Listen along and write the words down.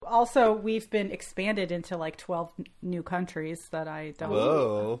Also, we've been expanded into like 12 new countries that I don't...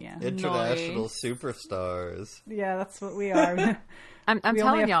 Whoa. Yeah. International superstars. Yeah, that's what we are. I'm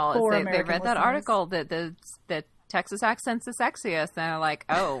telling y'all, they read that listeners. article that the Texas accent's the sexiest, and they're like,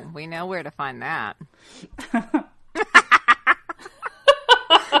 oh, we know where to find that.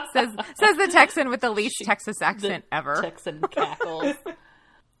 says the Texan with the least Texas accent ever. Texan cackles.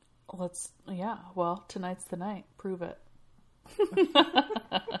 Well, tonight's the night. Prove it. The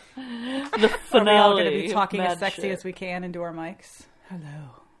finale. Are we all going to be talking Mad as sexy shit. as we can into our mics? Hello.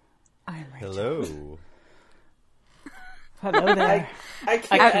 I'm Rachel. Hello. Hello there. I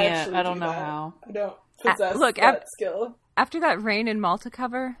can't. I can't. Actually I don't do know that. how. I don't possess Look, that skill. After that Rain in Malta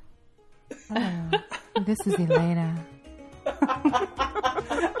cover, hello, this is Elena.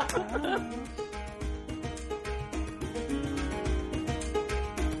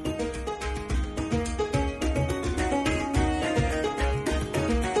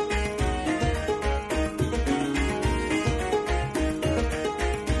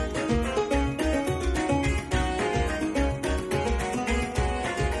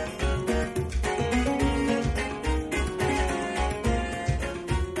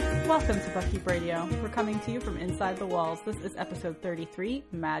 Welcome to Buckkeep Radio. We're coming to you from inside the walls. This is episode 33,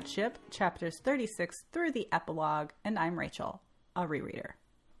 Mad Ship, chapters 36 through the epilogue, and I'm Rachel, a rereader.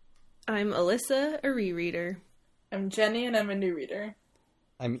 I'm Alyssa, a rereader. I'm Jenny, and I'm a new reader.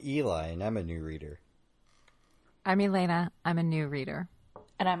 I'm Eli, and I'm a new reader. I'm Elena. I'm a new reader.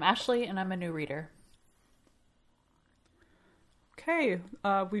 And I'm Ashley, and I'm a new reader. Okay,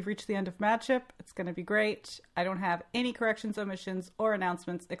 we've reached the end of Mad Ship. It's going to be great. I don't have any corrections, omissions, or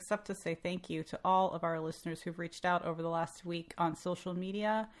announcements except to say thank you to all of our listeners who've reached out over the last week on social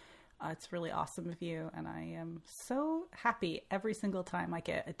media. It's really awesome of you, and I am so happy every single time I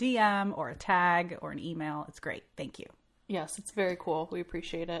get a DM or a tag or an email. It's great. Thank you. Yes, it's very cool. We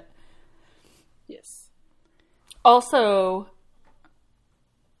appreciate it. Yes. Also,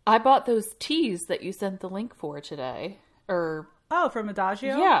 I bought those teas that you sent the link for today. Oh, from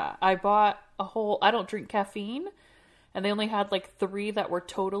Adagio? Yeah, I bought a whole... I don't drink caffeine, and they only had like 3 that were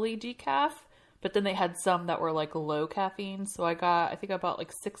totally decaf, but then they had some that were like low caffeine, so I think I bought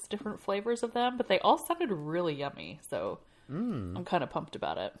like 6 different flavors of them, but they all sounded really yummy, so I'm kind of pumped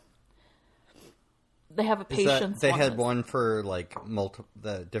about it. They have a patience They one had that's- one for like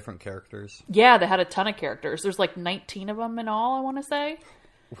the different characters. Yeah, they had a ton of characters. There's like 19 of them in all, I want to say.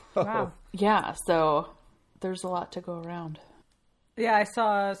 Wow. Yeah, so there's a lot to go around. Yeah, I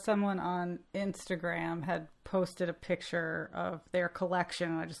saw someone on Instagram had posted a picture of their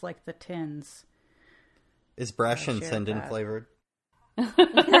collection, and I just like the tins. Is Brash and shared Sendin that. flavored? No,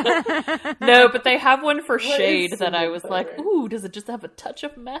 but they have one for What shade is that I Sendin was like, flavored? ooh, does it just have a touch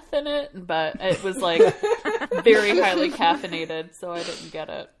of meth in it? But it was like very highly caffeinated, so I didn't get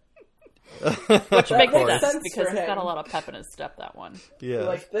it. Which That makes makes sense sense because for it's got a him. lot of pep in his step, that one. Yeah.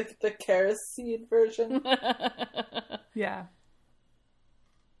 Like the kerosene version. Yeah.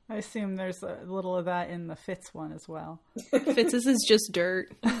 I assume there's a little of that in the Fitz one as well. Fitz's is just dirt.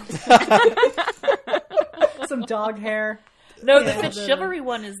 Some dog hair. No, the Yeah, Fitz the- Chivalry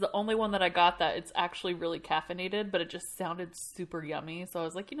one is the only one that I got that it's actually really caffeinated, but it just sounded super yummy. So I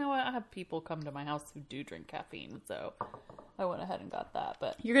was like, you know what? I have people come to my house who do drink caffeine, so I went ahead and got that.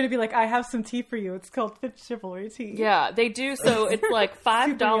 But You're going to be like, I have some tea for you. It's called Fitz Chivalry tea. yeah, they do. So it's like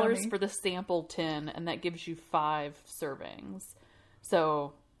 $5 yummy. for the sample tin, and that gives you 5 servings.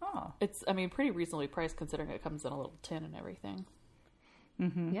 So Oh. it's, I mean, pretty reasonably priced considering it comes in a little tin and everything.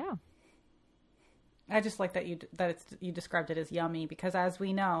 Yeah. I just like that you described it as yummy because, as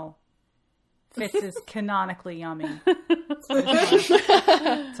we know, Fitz is canonically yummy. To all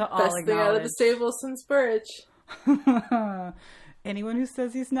Best thing out of the acknowledge. stable since Birch. Anyone who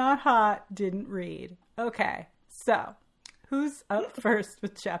says he's not hot didn't read. Okay, so who's up first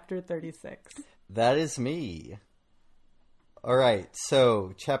with chapter 36? That is me. Alright,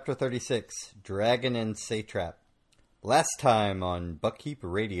 so chapter 36, Dragon and Satrap. Last time on Buckkeep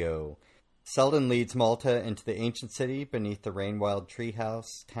Radio, Selden leads Malta into the ancient city beneath the rain-wild treehouse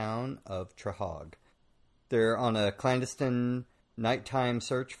town of Trahog. They're on a clandestine nighttime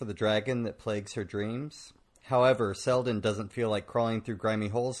search for the dragon that plagues her dreams. However, Selden doesn't feel like crawling through grimy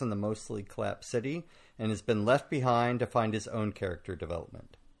holes in the mostly collapsed city and has been left behind to find his own character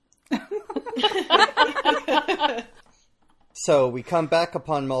development. So we come back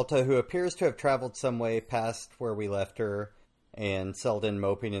upon Malta, who appears to have traveled some way past where we left her, and Selden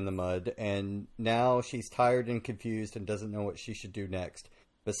moping in the mud, and now she's tired and confused and doesn't know what she should do next.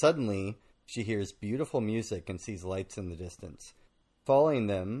 But suddenly, she hears beautiful music and sees lights in the distance. Following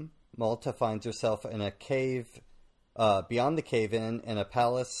them, Malta finds herself in a cave beyond the cave-in, in a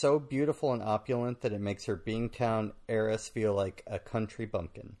palace so beautiful and opulent that it makes her Beingtown heiress feel like a country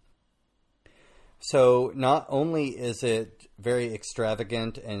bumpkin. So not only is it very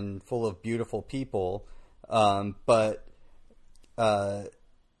extravagant and full of beautiful people, but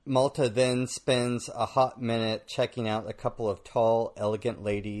Malta then spends a hot minute checking out a couple of tall, elegant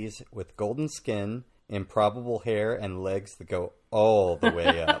ladies with golden skin, improbable hair, and legs that go all the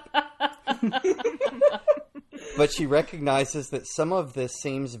way up. But she recognizes that some of this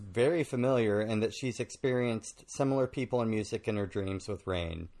seems very familiar and that she's experienced similar people and music in her dreams with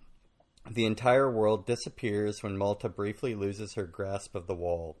Rain. The entire world disappears when Malta briefly loses her grasp of the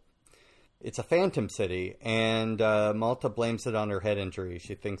wall. It's a phantom city, and Malta blames it on her head injury.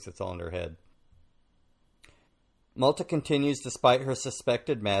 She thinks it's all in her head. Malta continues despite her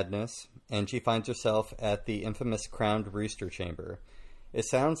suspected madness, and she finds herself at the infamous Crowned Rooster Chamber. It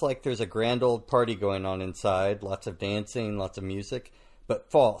sounds like there's a grand old party going on inside, lots of dancing, lots of music,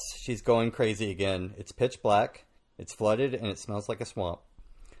 but false. She's going crazy again. It's pitch black, it's flooded, and it smells like a swamp.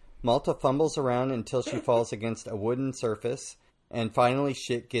 Malta fumbles around until she falls against a wooden surface, and finally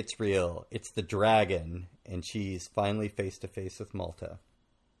shit gets real. It's the dragon, and she's finally face to face with Malta.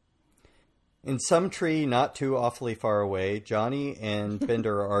 In some tree not too awfully far away, Johnny and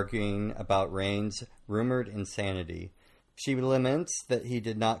Bender are arguing about Rain's rumored insanity. She laments that she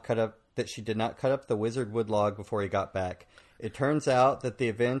did not cut up the wizard wood log before he got back. It turns out that the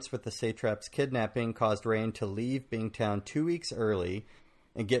events with the satrap's kidnapping caused Rain to leave Beingtown 2 weeks early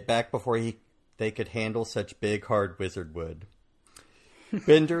and get back before they could handle such big, hard wizard wood.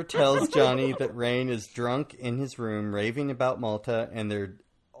 Bender tells Johnny that Rain is drunk in his room, raving about Malta, and they're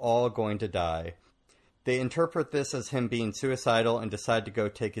all going to die. They interpret this as him being suicidal and decide to go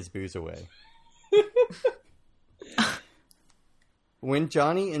take his booze away. When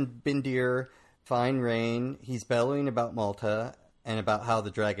Johnny and Bendir find Rain, he's bellowing about Malta and about how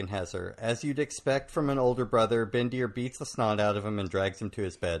the dragon has her. As you'd expect from an older brother, Bendir beats the snot out of him and drags him to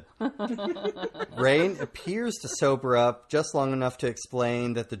his bed. Rain appears to sober up just long enough to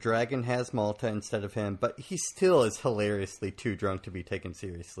explain that the dragon has Malta instead of him, but he still is hilariously too drunk to be taken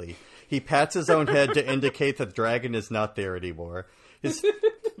seriously. He pats his own head to indicate that the dragon is not there anymore.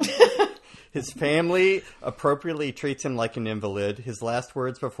 His family appropriately treats him like an invalid. His last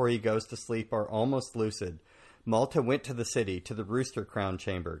words before he goes to sleep are almost lucid. Malta went to the city, to the Rooster Crown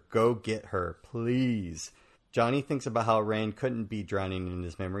Chamber. Go get her, please. Johnny thinks about how Rain couldn't be drowning in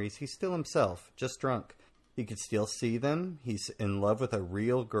his memories. He's still himself, just drunk. He could still see them. He's in love with a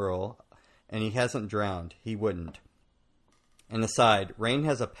real girl, and he hasn't drowned. He wouldn't. And aside, Rain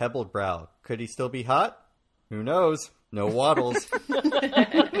has a pebbled brow. Could he still be hot? Who knows? No waddles.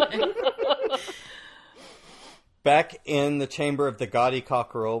 Back in the chamber of the gaudy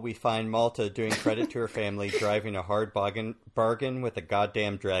cockerel, we find Malta doing credit to her family, driving a hard bargain with a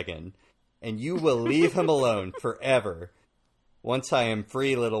goddamn dragon. And you will leave him alone forever. Once I am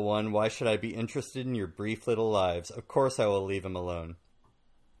free, little one, why should I be interested in your brief little lives? Of course I will leave him alone.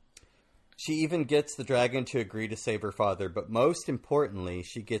 She even gets the dragon to agree to save her father, but most importantly,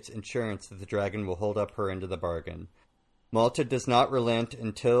 she gets insurance that the dragon will hold up her end of the bargain. Malta does not relent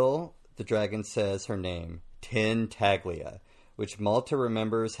until the dragon says her name. Tintaglia, which Malta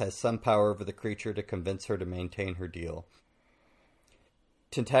remembers has some power over the creature to convince her to maintain her deal.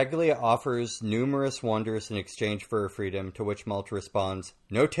 Tintaglia offers numerous wonders in exchange for her freedom, to which Malta responds,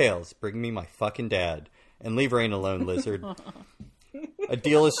 "No tails, bring me my fucking dad, and leave Rain alone, lizard." A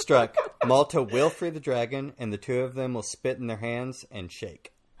deal is struck. Malta will free the dragon, and the two of them will spit in their hands and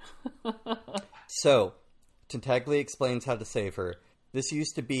shake. So, Tintaglia explains how to save her. This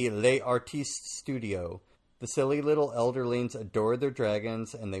used to be Les Artistes Studio. The silly little elderlings adored their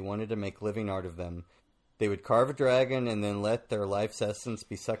dragons, and they wanted to make living art of them. They would carve a dragon and then let their life's essence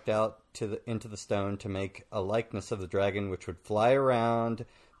be sucked out into the stone to make a likeness of the dragon, which would fly around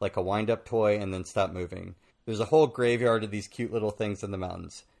like a wind-up toy and then stop moving. There's a whole graveyard of these cute little things in the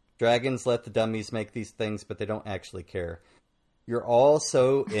mountains. Dragons let the dummies make these things, but they don't actually care. You're all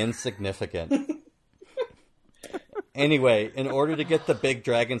so insignificant. Anyway, in order to get the big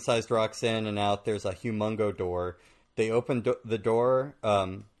dragon-sized rocks in and out, there's a humongo door. They open the door.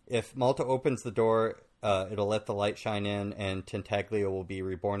 If Malta opens the door, it'll let the light shine in, and Tintaglia will be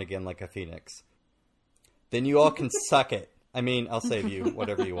reborn again like a phoenix. Then you all can suck it. I mean, I'll save you,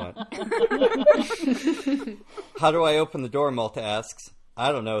 whatever you want. How do I open the door, Malta asks.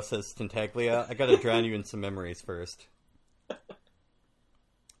 I don't know, says Tintaglia. I gotta drown you in some memories first.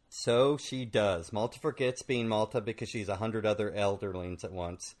 So she does. Malta forgets being Malta because she's 100 other elderlings at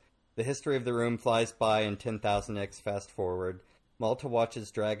once. The history of the room flies by in 10,000x fast forward. Malta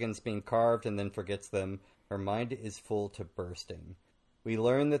watches dragons being carved and then forgets them. Her mind is full to bursting. We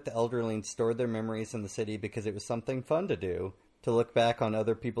learn that the Elderlings stored their memories in the city because it was something fun to do, to look back on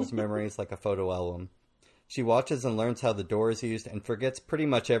other people's memories like a photo album. She watches and learns how the door is used and forgets pretty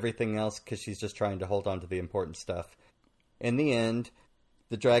much everything else because she's just trying to hold on to the important stuff. In the end,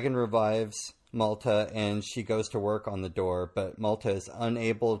 the dragon revives Malta and she goes to work on the door, but Malta is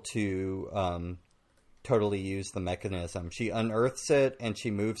unable to totally use the mechanism. She unearths it and she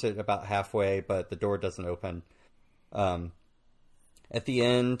moves it about halfway, but the door doesn't open. At the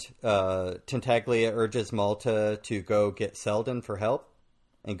end, Tintaglia urges Malta to go get Selden for help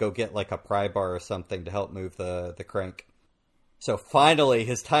and go get like a pry bar or something to help move the crank. So finally,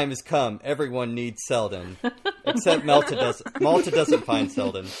 his time has come. Everyone needs Selden. Except Malta doesn't find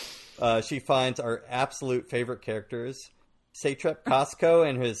Selden. She finds our absolute favorite characters, Satrap Costco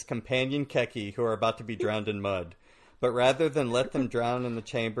and his companion Keki, who are about to be drowned in mud. But rather than let them drown in the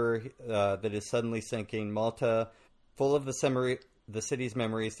chamber that is suddenly sinking, Malta, full of the city's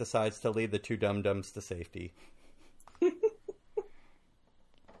memories, decides to lead the two dum-dums to safety.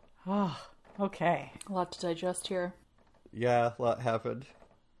 Oh, okay. A lot to digest here. Yeah, a lot happened.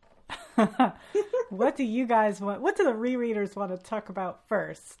 What do you guys want? What do the rereaders want to talk about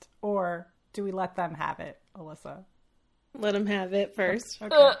first? Or do we let them have it, Alyssa? Let him have it first.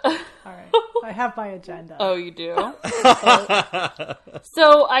 Okay. All right. I have my agenda. Oh, you do?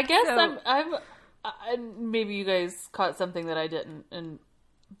 So I guess maybe you guys caught something that I didn't.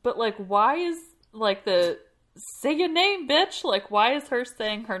 But like, why is like the say your name, bitch? Like, why is her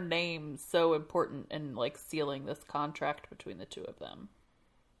saying her name so important in like sealing this contract between the two of them?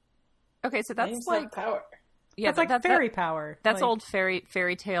 Okay, so that's Names like have power. yeah, That's like fairy power. That's like, old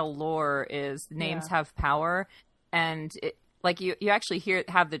fairy tale lore. Is names have power, and it, like you actually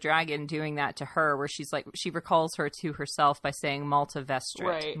have the dragon doing that to her, where she's like she recalls her to herself by saying Malta Vestrit,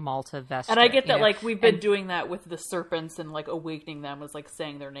 Right. Malta Vestrit. And I get that, you know? like, we've been doing that with the serpents and, like, awakening them was, like,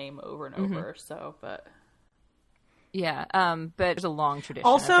 saying their name over and Mm-hmm. over, so, but... Yeah, but there's a long tradition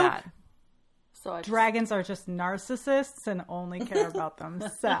Also, of that. So I just, dragons are just narcissists and only care about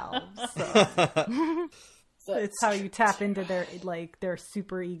themselves. So So it's how you tap into their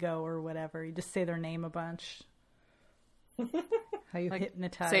super ego or whatever. You just say their name a bunch. How you Like,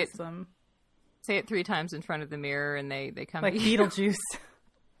 hypnotize say it- them. Say it 3 times in front of the mirror, and they come. Like Beetlejuice.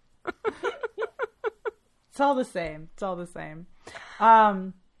 It's all the same. It's all the same.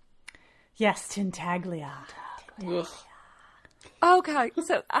 Yes, Tintaglia. Ugh. Okay,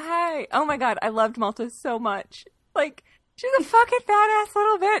 so oh my god, I loved Malta so much. Like, she's a fucking badass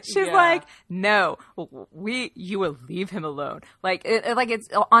little bitch. She's Yeah. like, no, you will leave him alone. Like, it's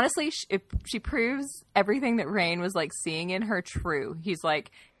honestly, she proves everything that Rain was like seeing in her true. He's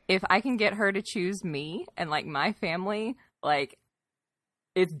like, if I can get her to choose me and like my family, like,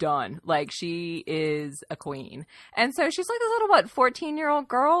 it's done. Like, she is a queen. And so she's like this little, 14-year-old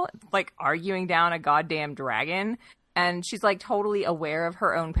girl, like, arguing down a goddamn dragon. And she's, like, totally aware of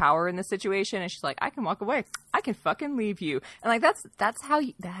her own power in the situation. And she's like, I can walk away. I can fucking leave you. And, like, that's how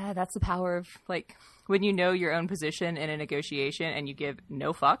that's the power of, like, when you know your own position in a negotiation and you give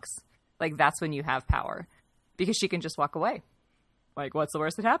no fucks, like, that's when you have power. Because she can just walk away. Like, what's the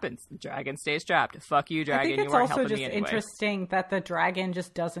worst that happens? The dragon stays trapped. Fuck you, I dragon. think You it's weren't also helping just me anyway. interesting that the dragon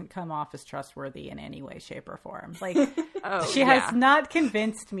just doesn't come off as trustworthy in any way, shape, or form. Like, Oh, she yeah. has not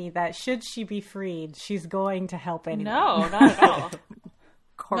convinced me that should she be freed, she's going to help anyone. No, not at all.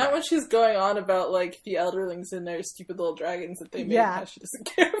 Correct. Not when she's going on about, like, the Elderlings and their stupid little dragons that they made, Yeah. how she doesn't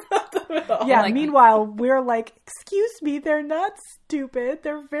care about them at all. Yeah, Like- meanwhile, we're like, excuse me, they're not stupid.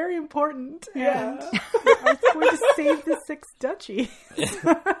 They're very important. Yeah. And are going to save the Sixth Duchy.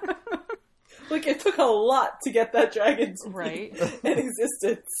 Like, it took a lot to get that dragon to be Right. in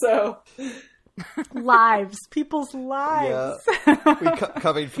existence, so... Lives. People's lives. We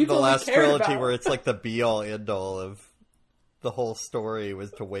coming from People the we last care trilogy about. where it's like the be-all, end-all of the whole story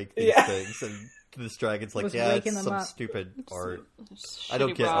was to wake these Yeah. things, and this dragon's like, Was yeah, waking it's them some up. stupid art. Shitty I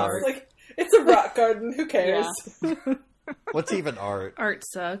don't get rock. art. Like, it's a rock garden, who cares? What's even art? Art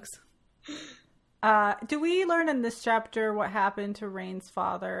sucks. Do we learn in this chapter what happened to Rain's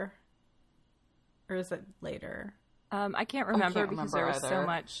father? Or is it later? I can't remember because remember there was so either.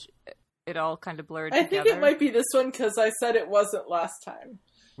 much. It all kind of blurred I together. think it might be this one, because I said it wasn't last time.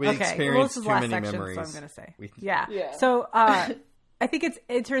 We Okay, well, experienced this is too last many section, memories. so I'm going to say. We- Yeah. Yeah. So I think it's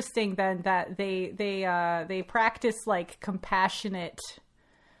interesting then that they practice like compassionate,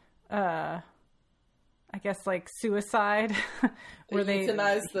 I guess like suicide, where they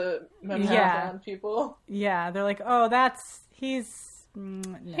euthanize the Yeah. Memory people. yeah they're like, oh, he's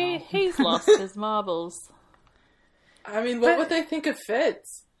no. He's lost his marbles. I mean, what But- would they think of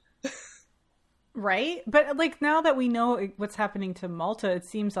Fitz? Right? But like now that we know what's happening to Malta, it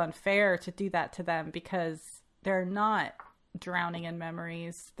seems unfair to do that to them because they're not drowning in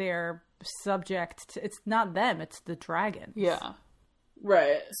memories. They're subject to, it's not them, it's the dragons. Yeah.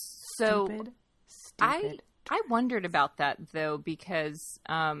 Right. So Stupid. I wondered about that though because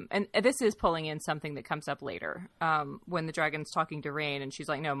and this is pulling in something that comes up later when the dragon's talking to Rain and she's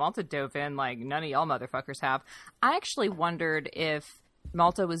like, no, Malta dove in like none of y'all motherfuckers have. I actually wondered if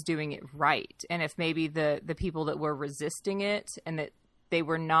Malta was doing it right and if maybe the people that were resisting it and that they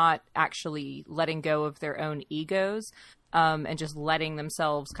were not actually letting go of their own egos and just letting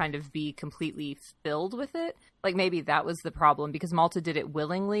themselves kind of be completely filled with it. Like maybe that was the problem because Malta did it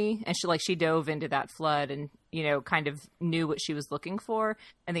willingly and she dove into that flood and, you know, kind of knew what she was looking for.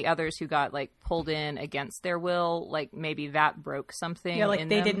 And the others who got like pulled in against their will, like maybe that broke something. Yeah, like in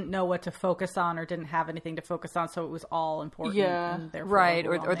they them. didn't know what to focus on or didn't have anything to focus on, so it was all important. Yeah. and therefore Right.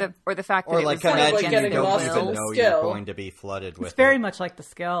 Or overwhelming. the fact that Or it like was imagine like you getting don't lost even in the know skill. you're going to be flooded with It's very it. much like the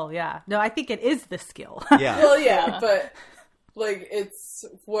skill, yeah. No, I think it is the skill. Yeah. Well, yeah, but like it's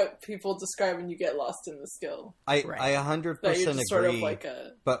what people describe when you get lost in the skill. I Right. I 100% That you're agree. just sort of like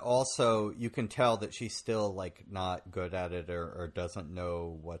a But also, you can tell that she's still like not good at it or doesn't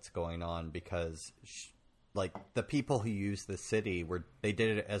know what's going on because, like, the people who use the city they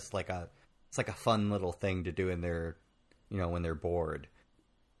did it as like it's like a fun little thing to do in their, you know, when they're bored,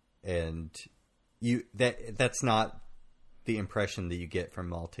 and that's not the impression that you get from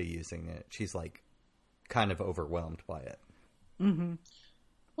Malta using it. She's like kind of overwhelmed by it. Mm-hmm.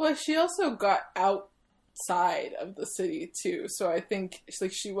 well, she also got outside of the city too, so I think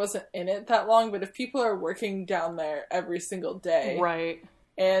like she wasn't in it that long. But if people are working down there every single day, Right.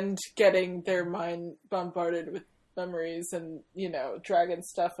 and getting their mind bombarded with memories and, you know, dragon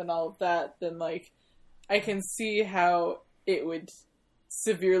stuff and all of that, then like I can see how it would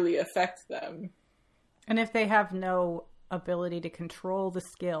severely affect them. And if they have no ability to control the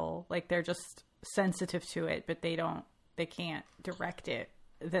skill, like they're just sensitive to it, but they can't direct it,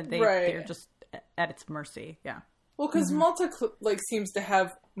 then they're just at its mercy. Yeah. Well, because Malta like seems to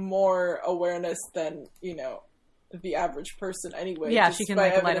have more awareness than, you know, the average person anyway. Yeah, just she can by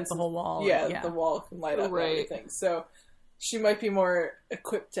like light up evidence the of- whole wall. Yeah, the wall can light up Right. everything. So she might be more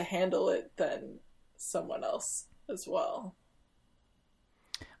equipped to handle it than someone else as well.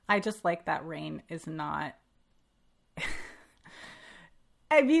 I just like that Rain is not.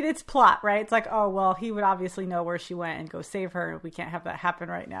 I mean, it's plot, right? It's like, oh, well, he would obviously know where she went and go save her. We can't have that happen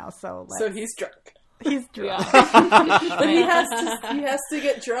right now. So He's drunk. he's drunk. But he has to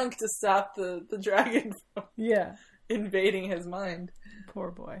get drunk to stop the dragon from Yeah. invading his mind.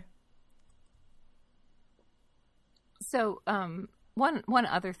 Poor boy. So, one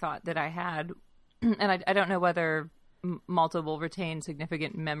other thought that I had, and I don't know whether Malta will retain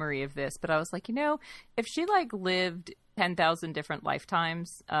significant memory of this, but I was like, you know, if she like lived 10,000 different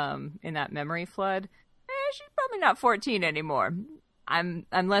lifetimes in that memory flood, she's probably not 14 anymore. I'm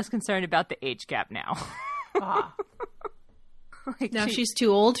less concerned about the age gap now. Ah. Like, Now she's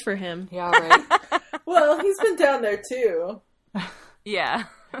too old for him. Yeah, right. Well, he's been down there too. yeah.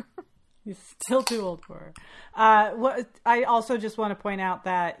 He's still too old for her. What I also just want to point out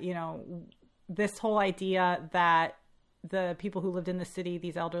that, you know, this whole idea that the people who lived in the city,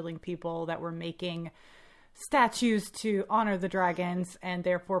 these elderling people that were making statues to honor the dragons and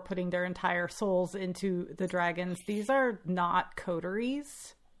therefore putting their entire souls into the dragons, these are not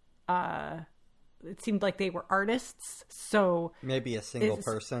coteries. It seemed like they were artists. So Maybe a single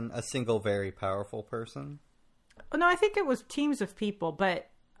person, a single very powerful person. no, I think it was teams of people, but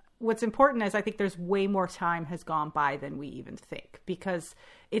what's important is I think there's way more time has gone by than we even think, because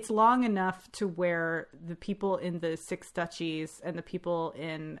it's long enough to where the people in the Six Duchies and the people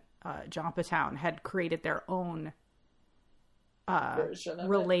in Jompatown had created their own Version of it.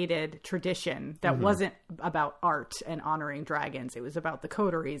 related tradition that wasn't about art and honoring dragons. It was about the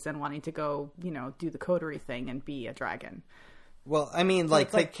coteries and wanting to go, you know, do the coterie thing and be a dragon. Well, I mean, like,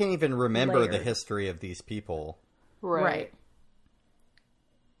 it's like they can't even remember the layered. history of these people. Right.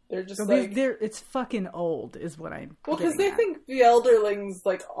 They're just So like it's fucking old is what I'm well, because getting they at. think the elderlings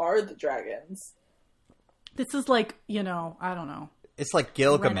like are the dragons. This is like, you know, I don't know. It's like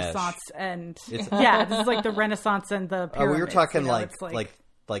Gilgamesh. Renaissance and It's- yeah, this is like the Renaissance and the pyramids. We were talking you know, like, it's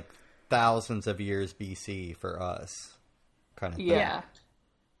like thousands of years BC for us, kind of thing. Yeah.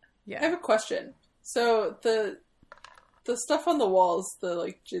 I have a question. So the stuff on the walls, the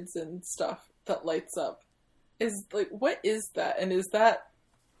like Jidzen stuff that lights up, is like what is that? And is that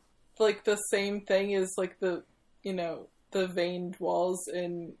like the same thing as like the, you know, the veined walls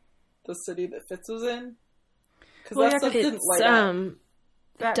in the city that Fitz was in? Because Well, that yeah, stuff 'cause didn't light up.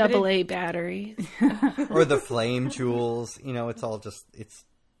 AA batteries. Or the flame jewels. You know, it's all just, it's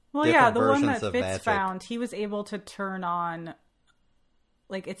Well, yeah, the one versions that of Fitz magic. found, he was able to turn on,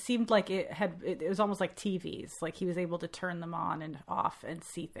 like, it seemed like it was almost like TVs. Like, he was able to turn them on and off and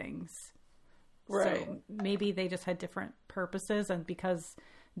see things. Right. So maybe they just had different purposes, and because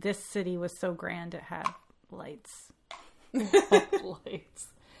this city was so grand, it had lights. Lights.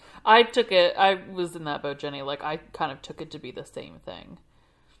 I was in that boat, Jenny. Like, I kind of took it to be the same thing.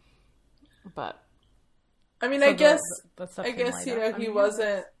 But I mean, So I guess, the stuff I can guess, light you up. know, I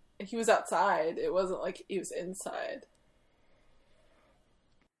mean, he was outside. It wasn't like he was inside.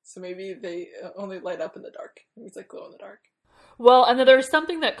 So maybe they only light up in the dark. It's like glow in the dark. well, and then there's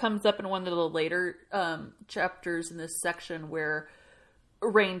something that comes up in one of the later chapters in this section where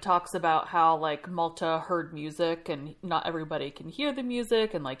Rain talks about how, like, Malta heard music and not everybody can hear the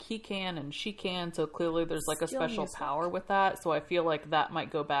music, and, like, he can and she can, so clearly there's, like, a Still special music. power with that. So I feel like that might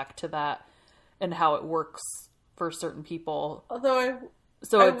go back to that and how it works for certain people. Although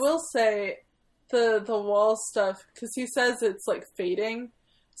So I it's, will say the wall stuff, because he says it's like fading.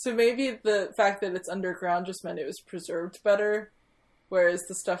 So maybe the fact that it's underground just meant it was preserved better, whereas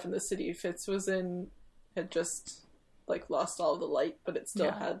the stuff in the city Fitz was in had just like lost all the light, but it still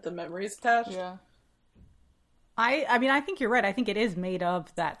Yeah. had the memories attached. yeah. I mean, I think you're right. I think it is made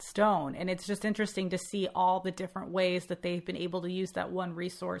of that stone, and it's just interesting to see all the different ways that they've been able to use that one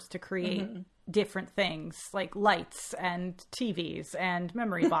resource to create different things, like lights and TVs and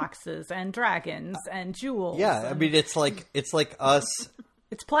memory boxes and dragons and jewels. Yeah, I and- mean, it's like us.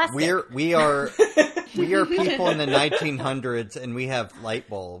 it's plastic. We are people in the 1900s, and we have light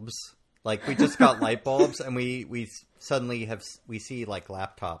bulbs. Like, we just got light bulbs, and we suddenly we see like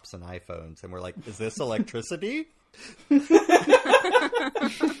laptops and iPhones, and we're like, is this electricity?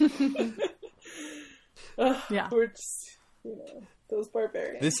 Yeah. We're just, you know, those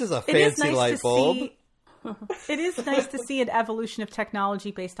barbarians. This is a It is fancy nice light to bulb. see- It is nice to see an evolution of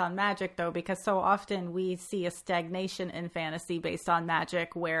technology based on magic, though, because so often we see a stagnation in fantasy based on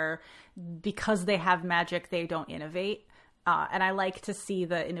magic where because they have magic, they don't innovate. And I like to see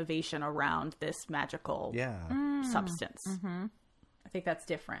the innovation around this magical Yeah. substance. I think that's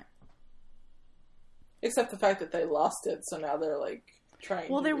different. Except the fact that they lost it, so now they're like trying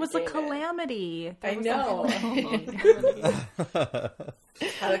Well, to there was a regain it. calamity. I There was a know.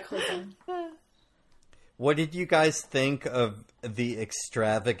 Cataclysm. What did you guys think of the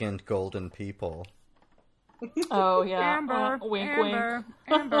extravagant golden people? Oh, yeah. Amber, Wink, Amber,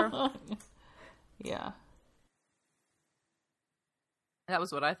 Amber. wink. Yeah. That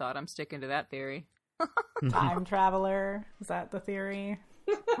was what I thought. I'm sticking to that theory. time traveler. Is that the theory?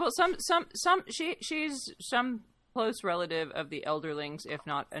 Well, she's some close relative of the Elderlings, if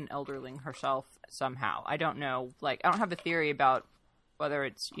not an Elderling herself somehow. I don't know. Like, I don't have a theory about whether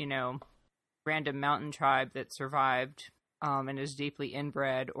it's, you know, random mountain tribe that survived and is deeply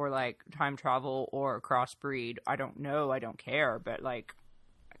inbred, or like time travel or crossbreed. I don't know. I don't care. But like,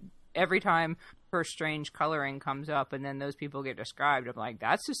 every time her strange coloring comes up and then those people get described, I'm like,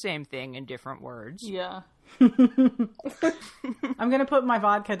 that's the same thing in different words. Yeah. I'm going to put my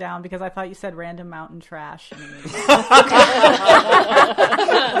vodka down because I thought you said random mountain trash. Look,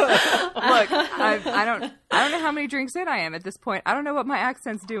 I don't know how many drinks in I am at this point. I don't know what my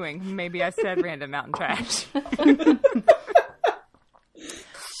accent's doing. Maybe I said random mountain trash.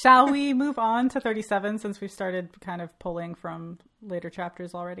 Shall we move on to 37 since we've started kind of pulling from later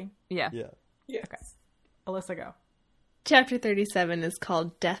chapters already? Yeah. Yeah. Yes. Okay. Alyssa, go. Chapter 37 is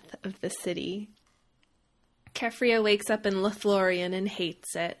called Death of the City. Kefria wakes up in Lothlorien and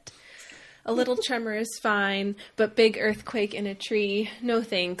hates it. A little tremor is fine, but big earthquake in a tree, no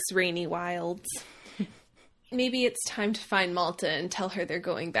thanks, rainy wilds. Maybe it's time to find Malta and tell her they're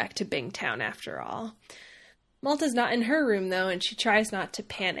going back to Bingtown after all. Malta's not in her room, though, and she tries not to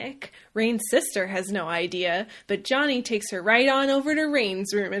panic. Rain's sister has no idea, but Johnny takes her right on over to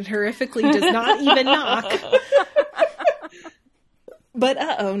Rain's room and horrifically does not even knock. But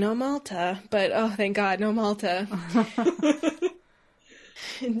uh-oh, no Malta. But oh, thank God, no Malta.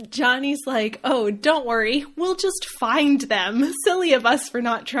 Johnny's like, oh, don't worry, we'll just find them. Silly of us for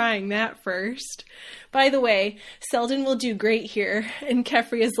not trying that first. By the way, Selden will do great here. And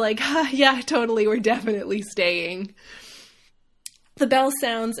Kefri is like, yeah, totally, we're definitely staying. The bell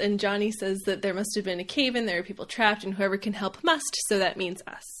sounds and Johnny says that there must have been a cave-in, there are people trapped, and whoever can help must, so that means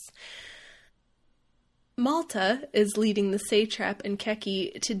us. Malta is leading the satrap and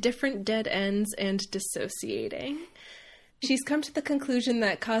Keki to different dead ends and dissociating. She's come to the conclusion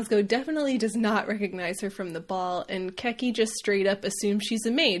that Cosgo definitely does not recognize her from the ball, and Keki just straight up assumes she's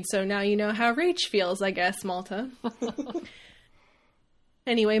a maid, so now you know how Rach feels, I guess, Malta.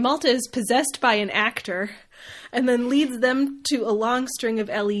 Anyway, Malta is possessed by an actor and then leads them to a long string of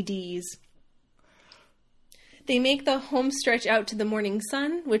LEDs. They make the home stretch out to the morning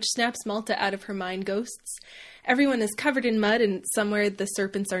sun, which snaps Malta out of her mind ghosts. Everyone is covered in mud, and somewhere the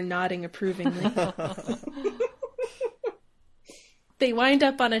serpents are nodding approvingly. They wind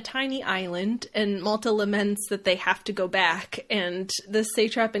up on a tiny island, and Malta laments that they have to go back, and the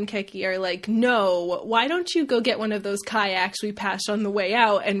satrap and Keki are like, no, why don't you go get one of those kayaks we passed on the way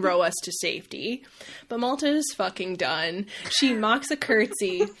out and row us to safety? But Malta is fucking done. She mocks a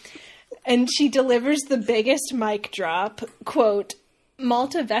curtsy, and she delivers the biggest mic drop, quote,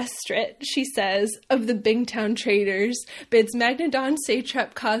 Malta Vestrit, she says, of the Bingtown traders, bids Magnodon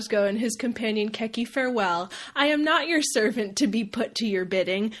satrap Cosgo and his companion Keki farewell. I am not your servant to be put to your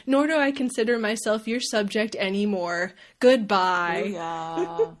bidding, nor do I consider myself your subject any more. Goodbye.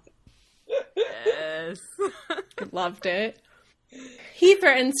 Yeah. Yes. Loved it. He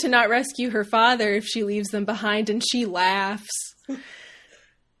threatens to not rescue her father if she leaves them behind, and she laughs.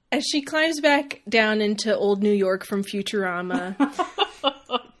 As she climbs back down into old New York from Futurama,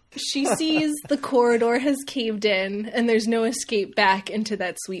 she sees the corridor has caved in and there's no escape back into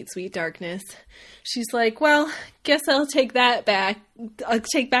that sweet, sweet darkness. She's like, well, guess I'll take that back. I'll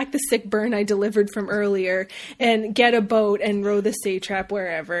take back the sick burn I delivered from earlier and get a boat and row the satrap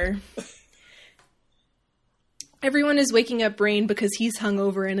wherever. Everyone is waking up Rain because he's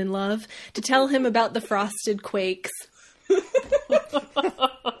hungover and in love to tell him about the frosted quakes.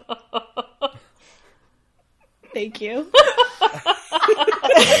 Thank you.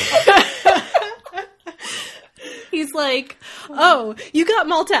 He's like, oh, you got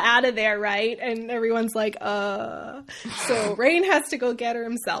Malta out of there, right? And everyone's like, So Rain has to go get her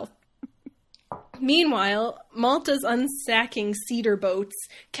himself. Meanwhile, Malta's unsacking cedar boats.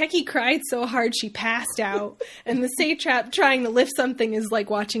 Keki cried so hard she passed out, and the satrap trying to lift something is like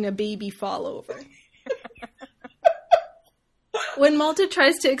watching a baby fall over. When Malta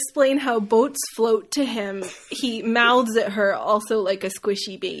tries to explain how boats float to him, he mouths at her also like a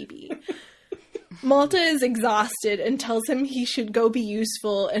squishy baby. Malta is exhausted and tells him he should go be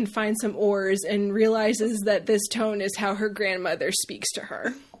useful and find some oars, and realizes that this tone is how her grandmother speaks to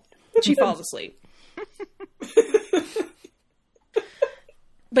her. She falls asleep.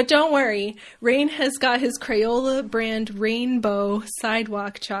 But don't worry, Rain has got his Crayola brand Rainbow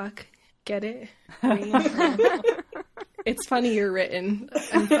sidewalk chalk. Get it? Rainbow. It's funnier written.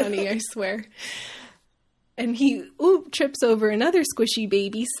 I'm funny, I swear. And he trips over another squishy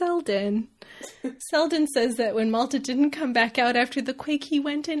baby, Selden. Selden says that when Malta didn't come back out after the quake, he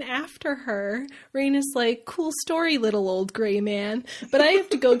went in after her. Rain is like, cool story, little old gray man. But I have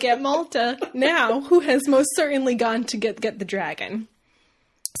to go get Malta now, who has most certainly gone to get the dragon.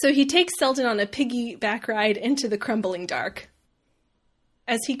 So he takes Selden on a piggyback ride into the crumbling dark.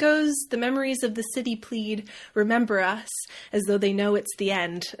 As he goes, the memories of the city plead, remember us, as though they know it's the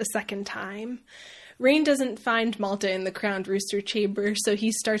end a second time. Rain doesn't find Malta in the crowned rooster chamber, so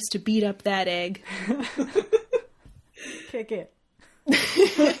he starts to beat up that egg. Kick it.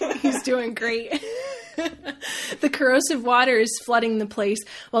 He's doing great. The corrosive water is flooding the place,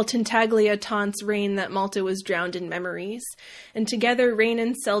 while Tintaglia taunts Rain that Malta was drowned in memories. And together, Rain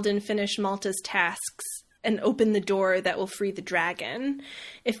and Selden finish Malta's tasks and open the door that will free the dragon.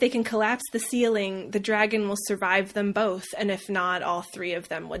 If they can collapse the ceiling, the dragon will survive them both, and if not, all three of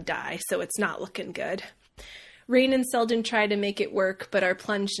them would die, so it's not looking good. Rain and Selden try to make it work, but are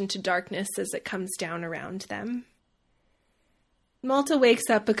plunged into darkness as it comes down around them. Malta wakes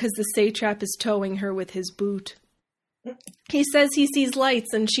up because the satrap is towing her with his boot. He says he sees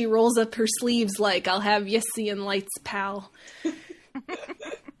lights, and she rolls up her sleeves like, I'll have you seeing lights, pal.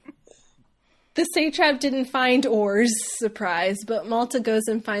 The satrap didn't find oars, surprise, but Malta goes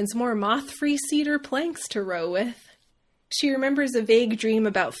and finds more moth-free cedar planks to row with. She remembers a vague dream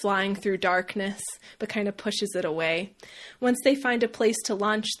about flying through darkness, but kind of pushes it away. Once they find a place to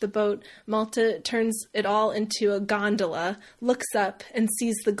launch the boat, Malta turns it all into a gondola, looks up, and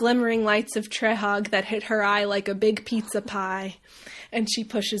sees the glimmering lights of Trehog that hit her eye like a big pizza pie, and she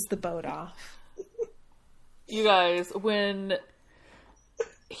pushes the boat off. You guys, when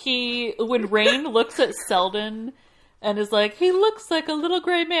Rain looks at Selden and is like, he looks like a little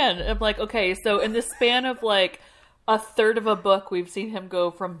gray man. I'm like, okay, so in the span of like a third of a book, we've seen him go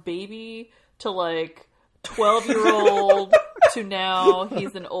from baby to like 12-year-old to now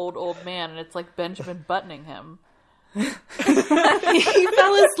he's an old man, and it's like Benjamin buttoning him. He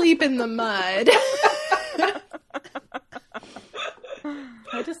fell asleep in the mud.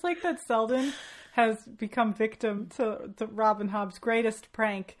 I just like that Selden has become victim to Robin Hobb's greatest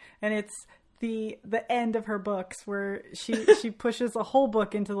prank, and it's the end of her books where she pushes a whole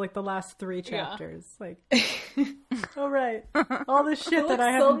book into like the last 3 chapters. Like, all right, all this shit that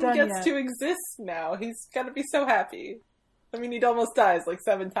I haven't done gets yet. to exist now. He's gonna be so happy. I mean, he almost dies like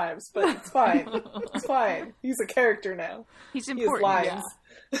 7 times, but it's fine. It's fine. He's a character now. He's He has important. lines.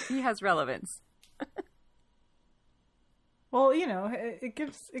 He has relevance. Well, you know, it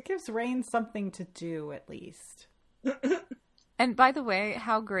gives Rain something to do at least. And by the way,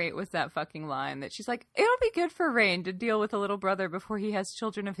 how great was that fucking line that she's like, it'll be good for Rain to deal with a little brother before he has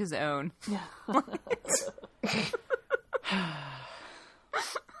children of his own.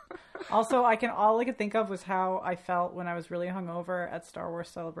 Also, all I could think of was how I felt when I was really hungover at Star Wars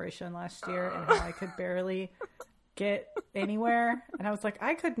Celebration last year and how I could barely get anywhere. And I was like,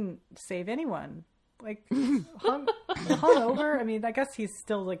 I couldn't save anyone. Like, hungover? I mean, I guess he's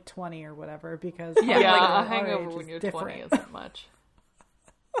still like 20 or whatever because... Yeah, like, a our hangover age when is you're different. 20 isn't much.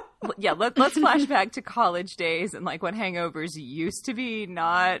 Yeah, let's flash back to college days and like what hangovers used to be,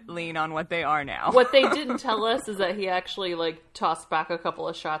 not lean on what they are now. What they didn't tell us is that he actually like tossed back a couple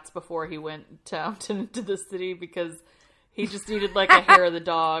of shots before he went out into the city because he just needed like a hair of the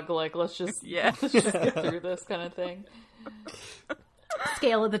dog. Like let's just get through this kind of thing.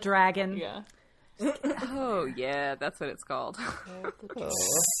 Scale of the Dragon. Yeah. Oh yeah, that's what it's called.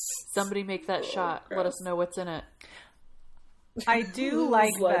 Somebody make that shot. Let us know what's in it. I do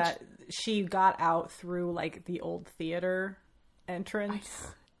like Sludge. that she got out through like the old theater entrance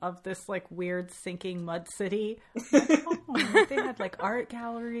of this like weird sinking mud city. Oh, they had like art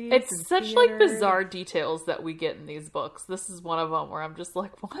galleries. It's and such theater. like bizarre details that we get in these books. This is one of them where I'm just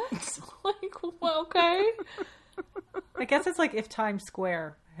like, what? Like, well, okay. I guess it's like if Times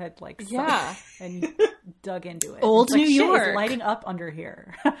Square had like sunk Yeah. and you dug into it. Old It's like, New shit, York. it's lighting up under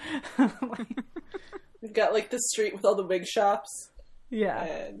here. We've got like the street with all the wig shops, Yeah,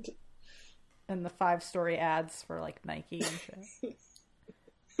 and and the 5-story ads for like Nike and shit.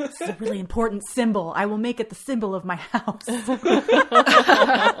 This is a really important symbol. I will make it the symbol of my house.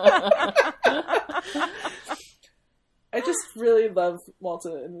 I just really love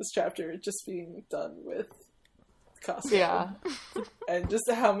Malta in this chapter just being done with Costco. Yeah. And just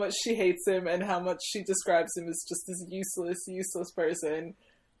how much she hates him and how much she describes him as just this useless person.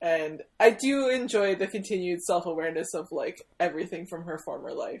 And I do enjoy the continued self-awareness of, like, everything from her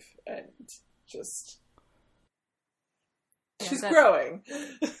former life. And just... she's growing.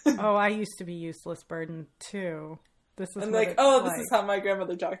 Oh, I used to be useless burden too. This is And what like, it's oh, like. this is how my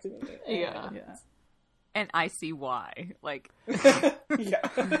grandmother talked to me. Yeah. Yeah. And I see why. Like, Yeah.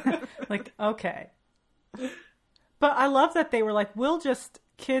 Like, okay. But I love that they were like, we'll just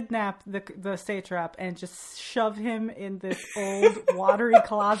kidnap the satrap and just shove him in this old watery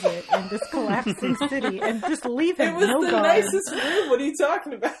closet in this collapsing city and just leave him. It was no the guards. nicest room. What are you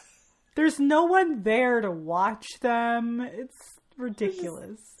talking about? There's no one there to watch them. It's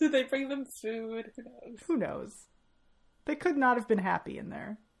ridiculous. Did they bring them food? Who knows? Who knows? They could not have been happy in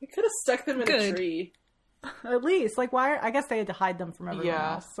there. They could have stuck them in a Good. tree. At least, like, why? I guess they had to hide them from everyone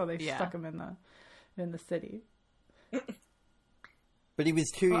Yeah. else, so they Yeah. stuck them in the city. But he was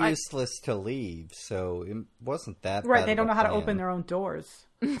too useless to leave, so it wasn't that Right? bad They of don't a know how to plan. open their own doors.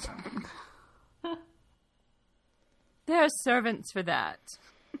 there are servants for that.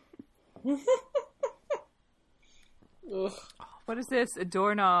 Ugh. What is this? A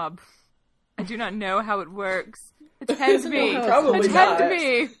doorknob. I do not know how it works. Attend me. Probably Attend not.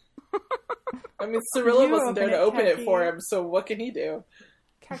 me. I mean, Cirilla You wasn't there to open open it, it for Kaki. him, so what can he do?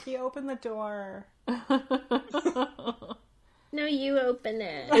 Kaki, open the door. No, you open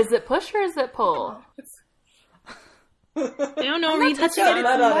it. Is it push or is it pull? I don't know. Read the It's got It's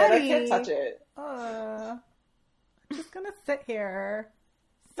mud on it. I muddy. can't touch it. I'm just gonna sit here.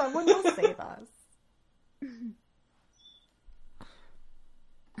 Someone will save us.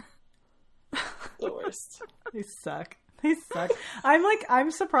 The worst. They suck. They suck.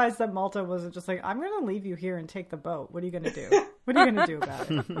 I'm surprised that Malta wasn't just like, I'm gonna leave you here and take the boat. What are you gonna do? What are you gonna do about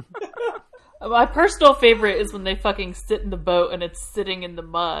it? My personal favorite is when they fucking sit in the boat and it's sitting in the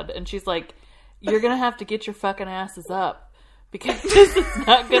mud, and she's like, "You're gonna have to get your fucking asses up because it's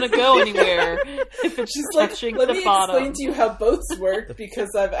not gonna go anywhere if it's She's like, touching let the me bottom." explain to you how boats work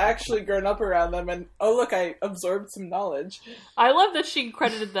because I've actually grown up around them, and oh look, I absorbed some knowledge. I love that she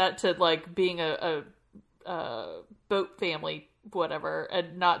credited that to like being a boat family, whatever,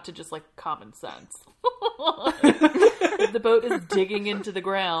 and not to just like common sense. If the boat is digging into the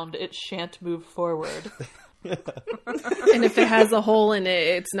ground, it shan't move forward. And if it has a hole in it,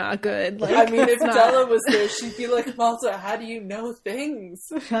 it's not good. Like, I mean, if it's not. Della was there, she'd be like, Malta, how do you know things?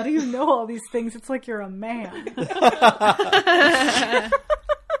 How do you know all these things? It's like you're a man.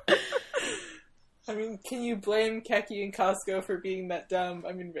 mean, can you blame Keki and Costco for being that dumb?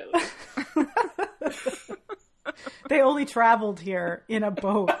 I mean, really. They only traveled here in a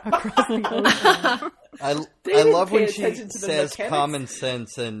boat across the ocean. I love when she attention to the says mechanics. common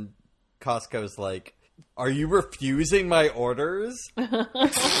sense and Costco's like, are you refusing my orders?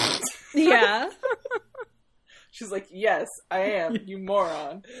 Yeah. She's like, yes, I am, you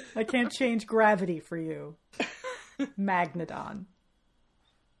moron. I can't change gravity for you. Magnodon.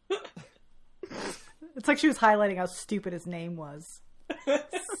 It's like she was highlighting how stupid his name was.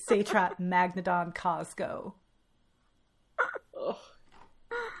 Satrap Magnodon Costco. Ugh.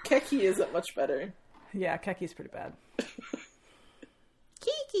 Keki isn't much better. Yeah, Keki's pretty bad.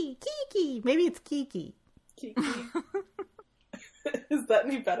 Kiki! Maybe it's Kiki. Kiki. Is that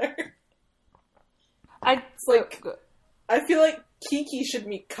any better? It's like- I feel like Kiki should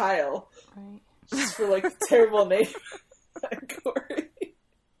meet Kyle. right. Just for, like, terrible name category.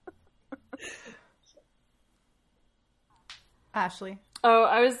 Ashley. Oh,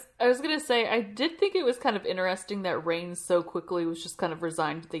 I was gonna say, I did think it was kind of interesting that Rain so quickly was just kind of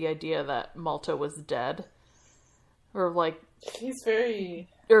resigned to the idea that Malta was dead. Or like He's very...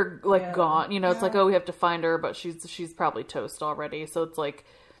 yeah. Gone. You know, it's like, Yeah. oh, we have to find her, but she's probably toast already. So it's like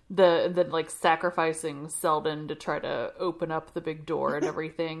the like sacrificing Selden to try to open up the big door and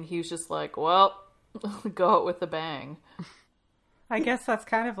everything. He was just like, well, go out with a bang. I guess that's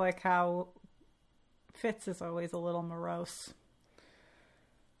kind of like how Fitz is always a little morose.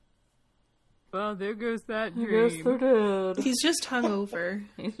 Well, there goes that Yes, dream. they're dead. He's just hungover.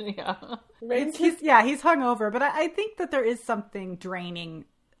 Yeah. Rain He's hungover, but I think that there is something draining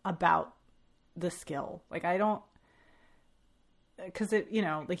about the skill. Like, I don't, because it, you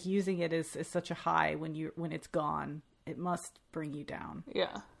know, like using it is such a high when it's gone. It must bring you down.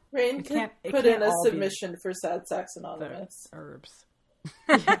 Yeah. Rain It could can't put in a all be submission for Sad Sacks The Anonymous. herbs.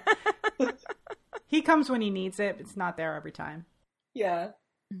 He comes when he needs it. It's not there every time. Yeah.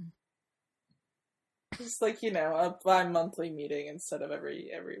 Just like, you know, a bi-monthly meeting instead of every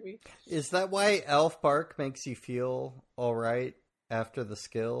week. Is that why elf bark makes you feel alright after the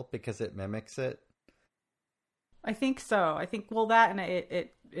skill? Because it mimics it? I think so. I think, well, that and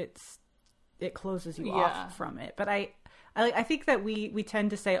it closes you Yeah. off from it. But I think that we tend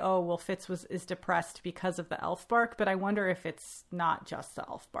to say, oh, well, Fitz is depressed because of the elf bark, but I wonder if it's not just the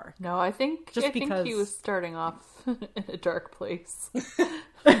elf bark. No, I think Just I think because- he was starting off in a dark place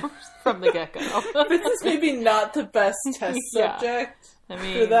from the get-go. This is maybe not the best test Yeah. subject I for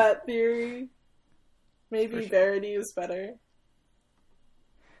mean, that theory. Maybe For sure. Verity is better.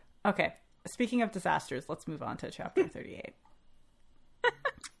 Okay. Speaking of disasters, let's move on to chapter 38.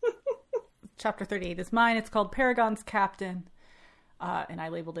 Chapter 38 is mine. It's called Paragon's Captain. And I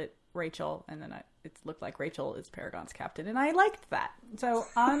labeled it Rachel, and then it looked like Rachel is Paragon's captain, and I liked that. So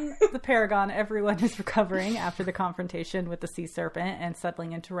on the Paragon, everyone is recovering after the confrontation with the sea serpent and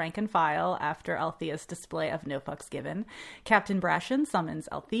settling into rank and file after Althea's display of no fucks given. Captain Brashen summons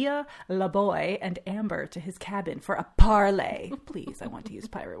Althea, Laboy, and Amber to his cabin for a parley. Please, I want to use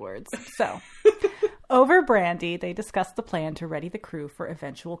pirate words. So, over brandy, they discuss the plan to ready the crew for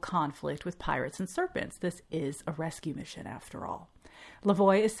eventual conflict with pirates and serpents. This is a rescue mission, after all.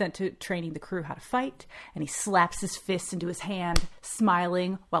 Lavoy is sent to training the crew how to fight, and he slaps his fist into his hand,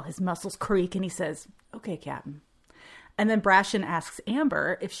 smiling while his muscles creak, and he says, "Okay, Captain." And then Brashen asks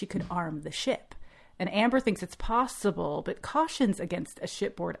Amber if she could arm the ship. And Amber thinks it's possible, but cautions against a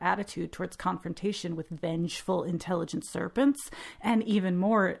shipboard attitude towards confrontation with vengeful, intelligent serpents, and even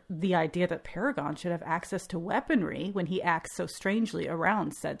more, the idea that Paragon should have access to weaponry when he acts so strangely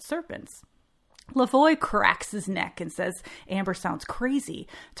around said serpents. Lavoy cracks his neck and says Amber sounds crazy,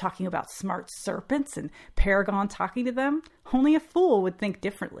 talking about smart serpents and Paragon talking to them. Only a fool would think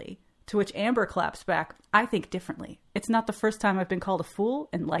differently. To which Amber claps back, "I think differently. It's not the first time I've been called a fool,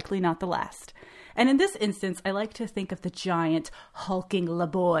 and likely not the last." And in this instance, I like to think of the giant, hulking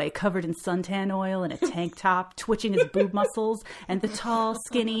Laboy covered in suntan oil and a tank top, twitching his boob muscles, and the tall,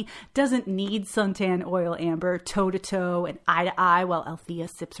 skinny, doesn't need suntan oil Amber, toe-to-toe and eye-to-eye while Althea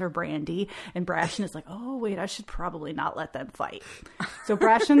sips her brandy. And Brashen is like, oh, wait, I should probably not let them fight. So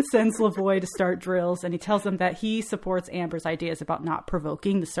Brashen sends Lavoy to start drills, and he tells them that he supports Amber's ideas about not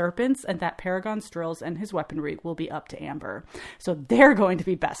provoking the serpents, and that Paragon's drills and his weaponry will be up to Amber. So they're going to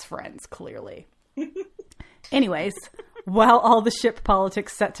be best friends, clearly. Anyways, while all the ship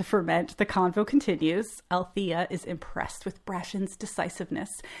politics set to ferment, the convo continues. Althea is impressed with Brashen's decisiveness,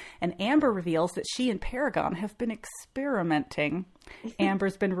 and Amber reveals that she and Paragon have been experimenting.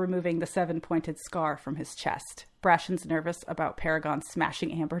 Amber's been removing the 7-pointed scar from his chest. Brashen's nervous about Paragon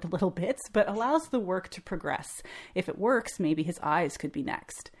smashing Amber to little bits, but allows the work to progress. If it works, maybe his eyes could be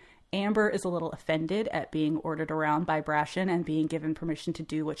next. Amber is a little offended at being ordered around by Brashen and being given permission to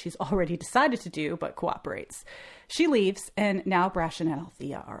do what she's already decided to do, but cooperates. She leaves, and now Brashen and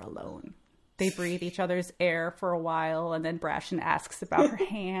Althea are alone. They breathe each other's air for a while, and then Brashen asks about her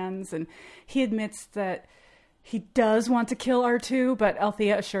hands, and he admits that he does want to kill R2, but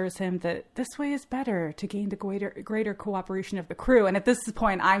Althea assures him that this way is better to gain the greater cooperation of the crew. And at this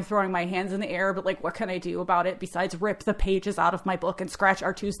point, I'm throwing my hands in the air, but like, what can I do about it besides rip the pages out of my book and scratch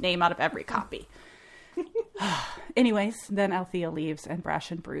R2's name out of every copy? Anyways, then Althea leaves, and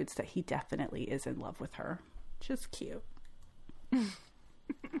Brashen broods that he definitely is in love with her. Just cute.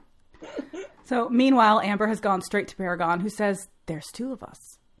 So, meanwhile, Amber has gone straight to Paragon, who says, "There's two of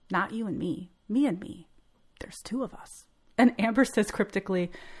us. Not you and me and me. There's two of us." And Amber says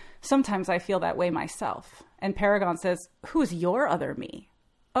cryptically, "Sometimes I feel that way myself." And Paragon says, "Who's your other me?"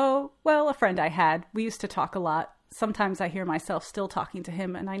 "Oh, well, a friend I had. We used to talk a lot. Sometimes I hear myself still talking to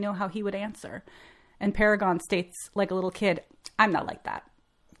him, and I know how he would answer." And Paragon states, like a little kid, "I'm not like that.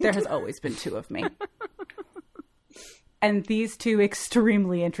 There has always been two of me." And these two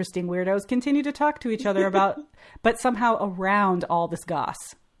extremely interesting weirdos continue to talk to each other about, but somehow around all this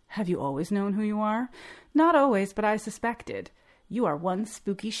goss. "Have you always known who you are?" "Not always, but I suspected. You are one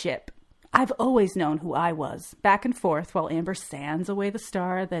spooky ship. I've always known who I was." Back and forth while Amber sands away the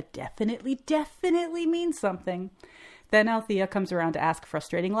star that definitely means something. Then Althea comes around to ask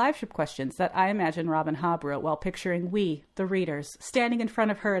frustrating liveship questions that I imagine Robin Hobb wrote while picturing we, the readers, standing in front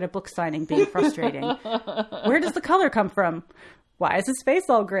of her at a book signing being frustrating. "Where does the color come from? Why is his face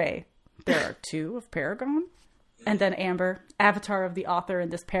all gray? There are two of Paragon?" And then Amber, avatar of the author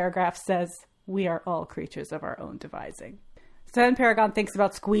in this paragraph, says, "We are all creatures of our own devising." So then Paragon thinks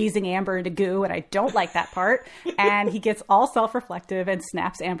about squeezing Amber into goo, and I don't like that part. And he gets all self-reflective and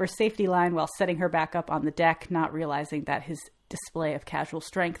snaps Amber's safety line while setting her back up on the deck, not realizing that his display of casual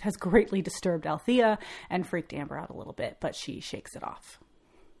strength has greatly disturbed Althea and freaked Amber out a little bit, but she shakes it off.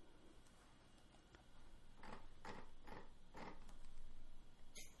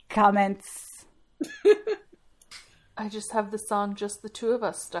 Comments? I just have the song "Just the Two of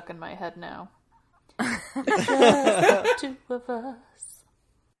Us" stuck in my head now. Just the two of us.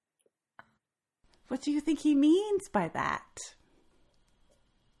 What do you think he means by that?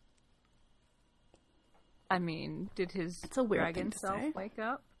 I mean, did his It's a weird thing dragon to self say. wake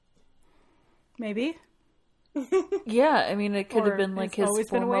up? Maybe. Yeah, I mean, it could Or have been like has his always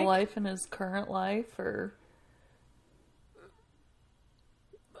been former awake? life and his current life, or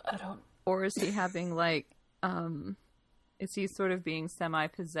I don't. Or is he having like, is he sort of being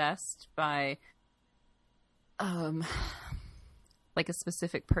semi-possessed by, like a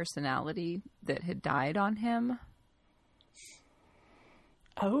specific personality that had died on him?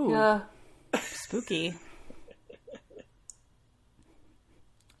 Oh, Yeah, spooky.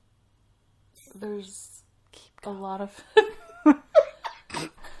 there's a lot of.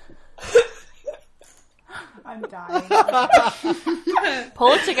 I'm dying.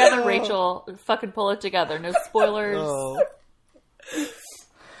 Pull it together, Rachel. Fucking pull it together. No spoilers. Oh.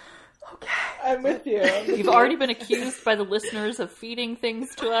 I'm with you. You've already been accused by the listeners of feeding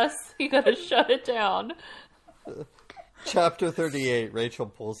things to us. You gotta shut it down. Chapter 38, Rachel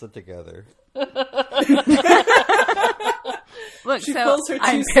pulls it together. Look, She so pulls her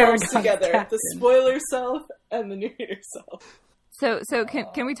I'm two selves Paragon's together: captain. the spoiler self and the new reader self. so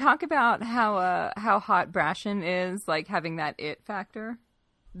can we talk about how hot Brashen is, like having that it factor?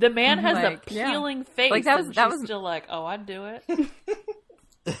 The man has Like, a peeling face, Like, that was- and that she's was- still like, "Oh, I'd do it."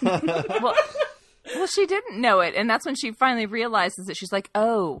 Well, she didn't know it, and that's when she finally realizes it. She's like,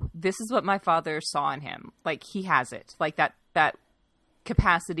 "Oh, this is what my father saw in him. Like, he has it. Like that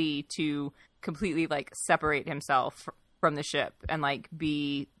capacity to completely like separate himself from the ship and like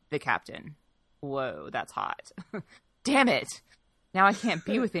be the captain. Whoa, that's hot. Damn it! Now I can't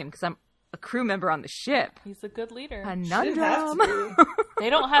be with him because I'm a crew member on the ship. He's a good leader. Didn't have Conundrum. to be. They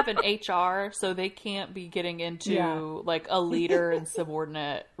don't have an HR, so they can't be getting into Yeah. like a leader and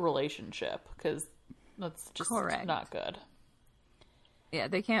subordinate relationship because that's just Correct. not good. Yeah,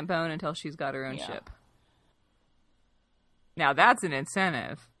 they can't bone until she's got her own Yeah. ship. Now that's an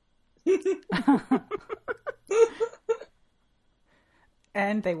incentive.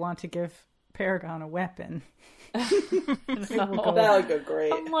 And they want to give Paragon a weapon. No. That would go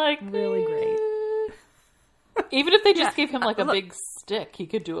great. I'm like, Really great. even if they just gave him like a big stick, he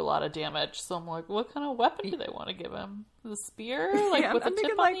could do a lot of damage. So I'm like, what kind of weapon do they want to give him? The spear, like Yeah, with I'm a tip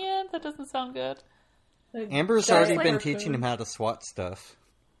thinking, on like- the end? That doesn't sound good. Amber's Sharp already been harpoon. teaching him how to swat stuff.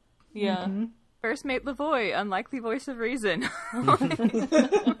 Yeah. First mate Lavoy, unlikely voice of reason.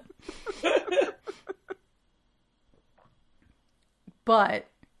 But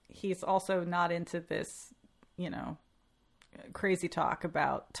he's also not into this, crazy talk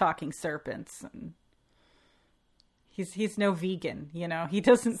about talking serpents, and he's no vegan, He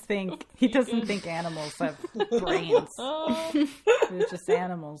doesn't think animals have brains. They're just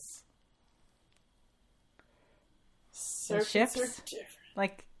animals. Serpents ships? are different.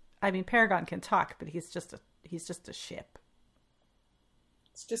 Like, I mean, Paragon can talk, but he's just a ship.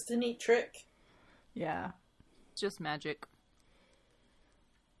 It's just a neat trick. Yeah. Just magic.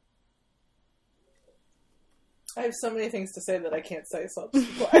 I have so many things to say that I can't say, so I'll just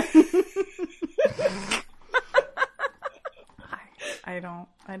be quiet. I don't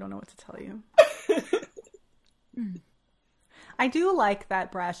know what to tell you. I do like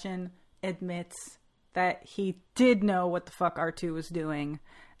that Brashen admits that he did know what the fuck R2 was doing,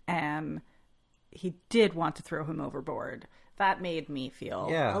 and he did want to throw him overboard. That made me feel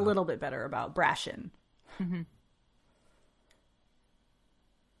a little bit better about Brashen. Mm-hmm.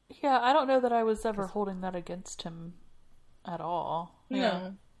 Yeah, I don't know that I was ever holding that against him at all.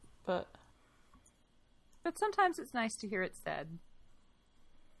 No. But sometimes it's nice to hear it said.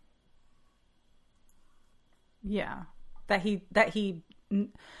 Yeah. I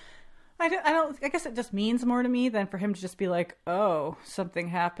guess it just means more to me than for him to just be like, oh, something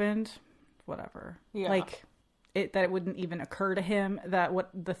happened. Whatever. Yeah. Like, that it wouldn't even occur to him that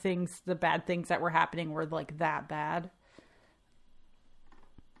the bad things that were happening were like that bad.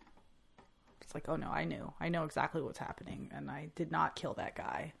 It's like, oh no, I know exactly what's happening, and I did not kill that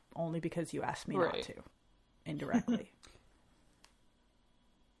guy only because you asked me not to, indirectly.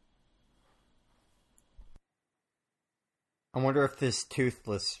 I wonder if this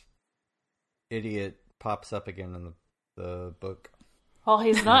toothless idiot pops up again in the book. well,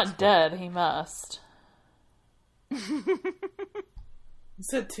 he's not dead. He must. You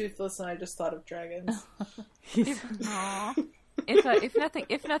said toothless, and I just thought of dragons.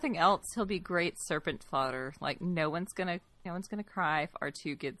 If nothing else, he'll be great serpent fodder. Like no one's gonna cry if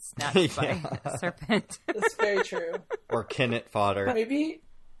R2 gets snatched by a serpent. That's very true. Or Kennett fodder.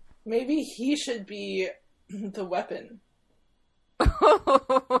 Maybe he should be the weapon.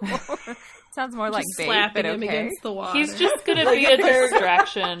 Sounds more like bait, slapping but him okay. against the water. He's just gonna be a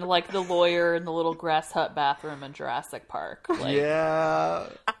distraction, like the lawyer in the little grass hut bathroom in Jurassic Park. Like, Yeah.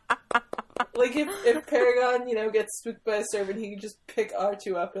 Like if Paragon, gets spooked by a serpent, he can just pick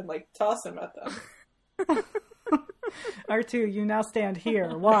R2 up and like toss him at them. R2, you now stand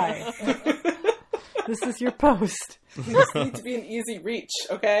here. Why? This is your post. You just need to be an easy reach,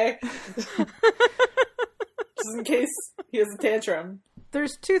 okay? Just in case he has a tantrum.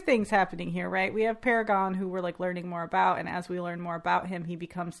 There's two things happening here, right? We have Paragon, who we're like learning more about, and as we learn more about him, he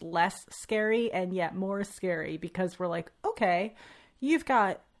becomes less scary and yet more scary because we're like, okay, you've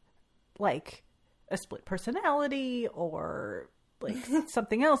got like a split personality or like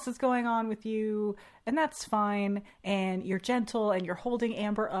something else is going on with you, and that's fine, and you're gentle and you're holding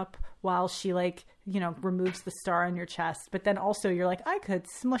Amber up while she like, removes the star on your chest, but then also you're like, I could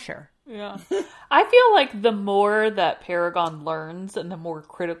smush her. Yeah. I feel like the more that Paragon learns and the more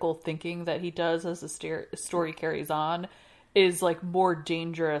critical thinking that he does as the story carries on is like more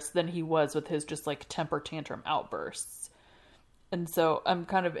dangerous than he was with his just like temper tantrum outbursts. And so I'm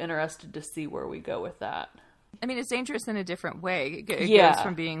kind of interested to see where we go with that. I mean, it's dangerous in a different way. It Yeah. goes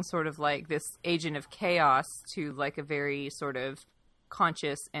from being sort of like this agent of chaos to like a very sort of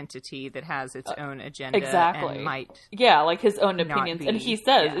conscious entity that has its own agenda. Exactly. And might. Yeah, like his own not opinions. be- And he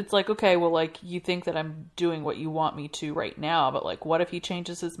says, yeah. it's like, okay, well, like, you think that I'm doing what you want me to right now, but like, what if he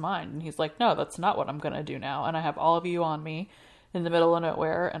changes his mind? And he's like, no, that's not what I'm going to do now. And I have all of you on me in the middle of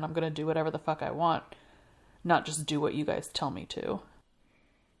nowhere, and I'm going to do whatever the fuck I want. Not just do what you guys tell me to.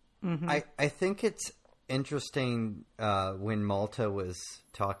 Mm-hmm. I think it's interesting when Malta was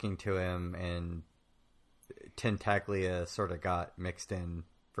talking to him and Tentaglia sort of got mixed in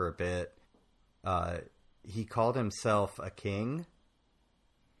for a bit. He called himself a king,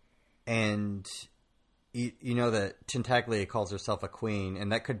 and you know that Tentaglia calls herself a queen,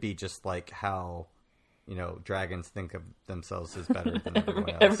 and that could be just like how dragons think of themselves as better than everyone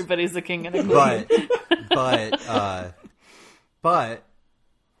else. Everybody's a king and a queen. But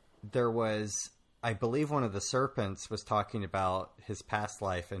there was, I believe, one of the serpents was talking about his past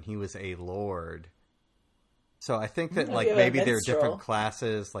life, and he was a lord. So I think that like Yeah, maybe there are minstrel. different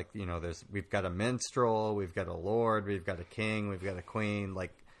classes. Like we've got a minstrel, we've got a lord, we've got a king, we've got a queen.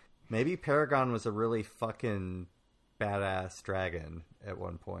 Like maybe Paragon was a really fucking badass dragon at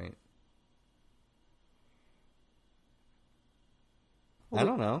one point. I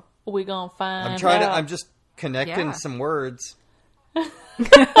don't know. We gonna find I'm just connecting Yeah. some words. You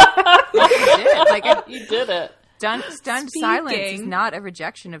did. Like, You did it. Stunned silence is not a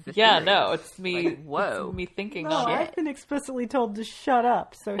rejection of the Yeah, theory. no, it's me. Like, whoa. It's me thinking No, on it. I've been explicitly told to shut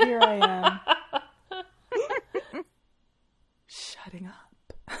up, so here I am. Shutting up.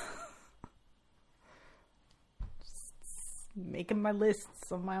 Just making my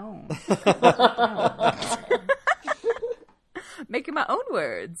lists on my own. Making my own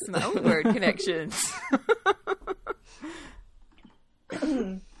words, my own word connections.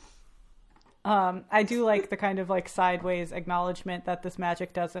 I do like the kind of like sideways acknowledgement that this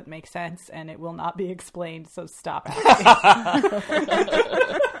magic doesn't make sense and it will not be explained, so stop asking.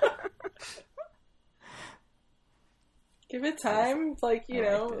 Give it time. Like, you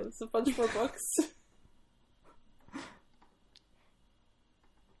know, it's a bunch more books.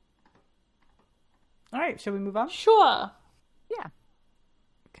 All right, shall we move on? Sure. Yeah.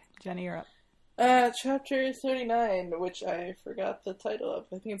 Okay, Jenny, you're up. Chapter 39, which I forgot the title of.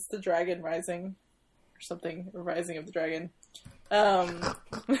 I think it's The Dragon Rising or something. Or Rising of the Dragon. One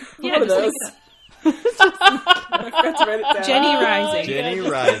of those. I forgot to write it down. Jenny Rising. Jenny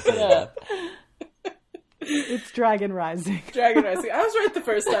Rising. Yeah. It's Dragon Rising. Dragon Rising. I was right the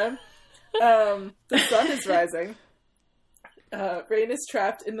first time. The sun is rising. Rain is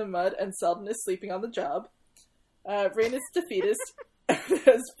trapped in the mud and Selden is sleeping on the job. Rain is defeatist.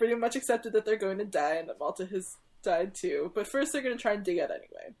 Has pretty much accepted that they're going to die and that Malta has died too. But first they're going to try and dig out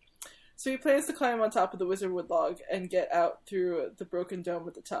anyway. So he plans to climb on top of the wizard wood log and get out through the broken dome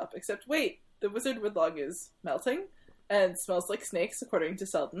at the top. Except wait, the wizard wood log is melting and smells like snakes, according to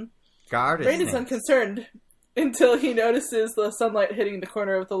Selden. Guard Rain is unconcerned until he notices the sunlight hitting the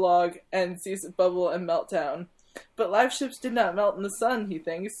corner of the log and sees it bubble and melt down. But live ships did not melt in the sun, he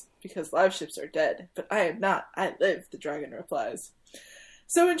thinks, because live ships are dead. But I am not. I live, the dragon replies.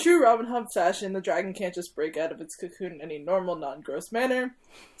 So in true Robin Hood fashion, the dragon can't just break out of its cocoon in any normal, non-gross manner.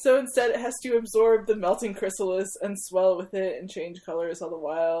 So instead it has to absorb the melting chrysalis and swell with it and change colors all the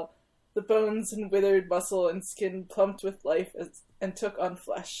while. The bones and withered muscle and skin plumped with life and took on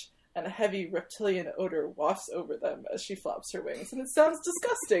flesh. And a heavy reptilian odor wafts over them as she flaps her wings. And it sounds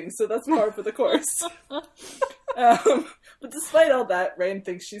disgusting, so that's par for the course. But despite all that, Rain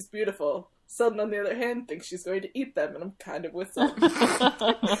thinks she's beautiful. Selden, on the other hand, thinks she's going to eat them, and I'm kind of with Selden.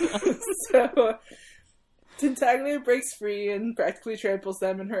 So, Tintaglia breaks free and practically tramples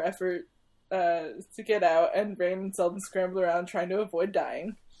them in her effort to get out, and Rain and Selden scramble around trying to avoid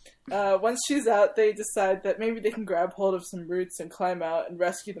dying. Once she's out, they decide that maybe they can grab hold of some roots and climb out and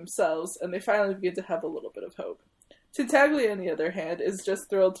rescue themselves, and they finally begin to have a little bit of hope. Tintaglia, on the other hand, is just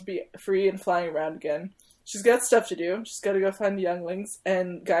thrilled to be free and flying around again. She's got stuff to do. She's got to go find the younglings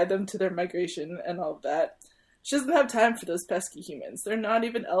and guide them to their migration and all of that. She doesn't have time for those pesky humans. They're not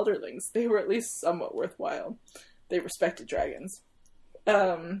even elderlings. They were at least somewhat worthwhile. They respected dragons.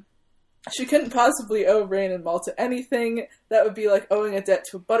 She couldn't possibly owe Rain and Malta anything. That would be like owing a debt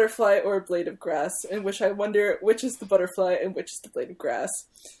to a butterfly or a blade of grass, in which I wonder which is the butterfly and which is the blade of grass.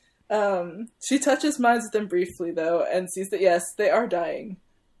 She touches minds with them briefly, though, and sees that, yes, they are dying.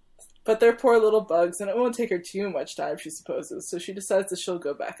 But they're poor little bugs, and it won't take her too much time, she supposes, so she decides that she'll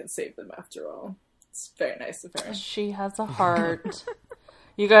go back and save them after all. It's very nice of her. She has a heart.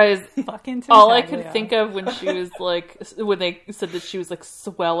 You guys, Fucking all I Tintaglia. could think of when she was like, when they said that she was like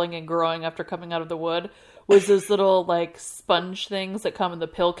swelling and growing after coming out of the wood, was those little like sponge things that come in the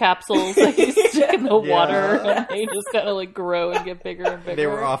pill capsules that you stick in the water, and they just kind of like grow and get bigger and bigger. They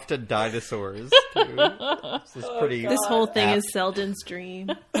were often dinosaurs, too. This is pretty... This whole thing apt. is Selden's dream.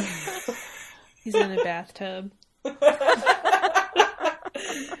 He's in a bathtub.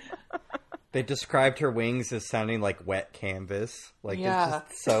 They described her wings as sounding like wet canvas. Like, Yeah. it's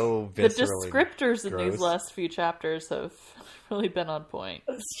just so The viscerally descriptors in gross. these last few chapters have really been on point.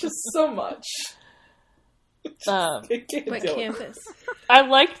 It's just so much. I can't What deal with it. campus? I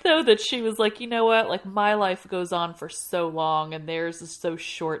liked, though, that she was like, you know what? Like, my life goes on for so long, and theirs is so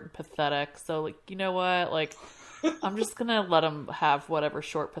short and pathetic. So, like, you know what? Like, I'm just gonna let them have whatever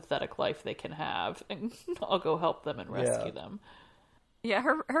short, pathetic life they can have, and I'll go help them and rescue them. Yeah,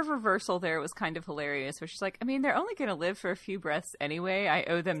 her reversal there was kind of hilarious, where she's like, I mean, they're only going to live for a few breaths anyway. I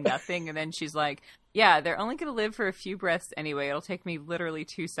owe them nothing. And then she's like, yeah, they're only going to live for a few breaths anyway. It'll take me literally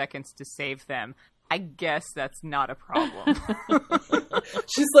 2 seconds to save them. I guess that's not a problem.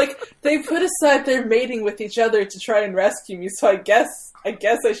 She's like, they put aside their mating with each other to try and rescue me, so I guess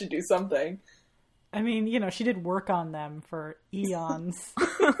I should do something. I mean, you know, she did work on them for eons.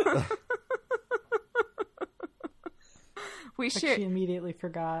 We Like share, she immediately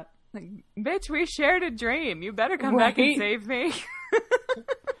forgot. like, bitch, we shared a dream. You better come back and Right. save me.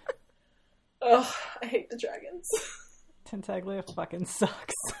 Ugh, I hate the dragons. Tintaglia fucking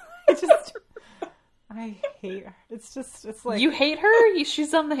sucks. I hate her. It's like You hate her?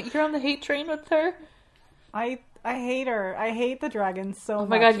 You're on the hate train with her? I hate her. I hate the dragons so much. Oh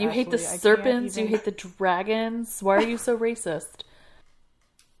my god, you hate the Ashley. I can't serpents, you even- hate the dragons. Why are you so racist?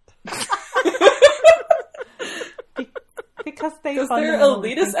 Because Because they're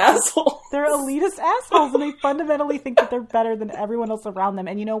fundamentally elitist think- assholes. They're elitist assholes, and they fundamentally think that they're better than everyone else around them.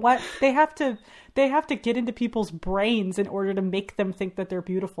 And you know what? They have to get into people's brains in order to make them think that they're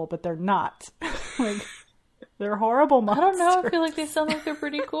beautiful, but they're not. Like, they're horrible I monsters. don't know, I feel like they sound like they're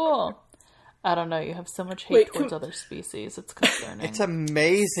pretty cool. I don't know, you have so much hate Wait, towards other species. It's concerning. It's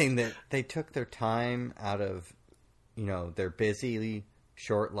amazing that they took their time out of, their busy,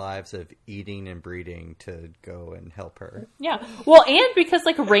 short lives of eating and breeding to go and help her. Yeah. Well, and because,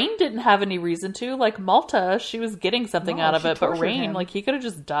 like, Rain didn't have any reason to. Like, Malta, she was getting something No, out of she it. But tortured Rain, him. like, he could have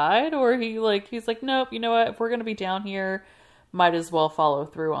just died. Or he's like, nope, you know what? If we're going to be down here, might as well follow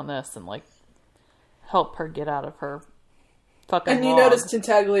through on this and, like, help her get out of her fucking And you log. noticed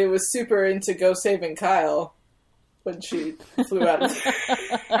Tintaglia was super into go saving Kyle when she flew out of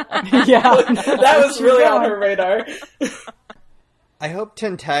Yeah. That was really on her radar. I hope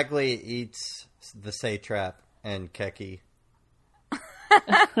Tintaglia eats the satrap and Keki.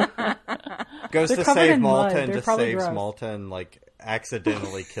 Goes They're to covered save in mud. Malta and They're just probably saves gross. Malta and, like,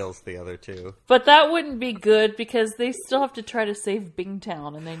 accidentally kills the other two. But that wouldn't be good because they still have to try to save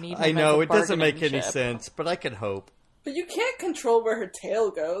Bingtown and they need him I know, as a it doesn't make bargaining any chip. sense, but I could hope. But you can't control where her tail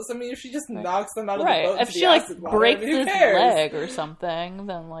goes. I mean, if she just knocks them out of the Right. boat If to she, the like, acid water, breaks I mean, who his cares? leg or something,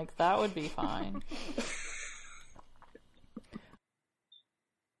 then, like, that would be fine.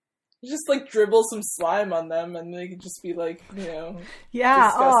 Just, like, dribble some slime on them and they could just be, like,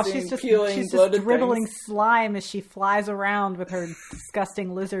 Yeah. Oh, disgusting, she's just peeling bloated dribbling things. slime as she flies around with her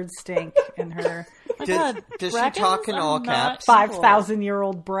disgusting lizard stink and her My Does, God, does she dragons talk in are all not caps? evil.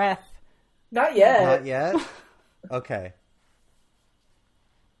 5,000-year-old breath. Not yet. Not yet? Okay.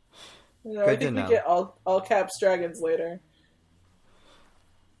 I Good to think we know. get all caps dragons later.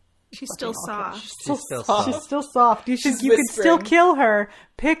 She's still soft. She's still She's soft. still soft. You She's could still whispering. kill her.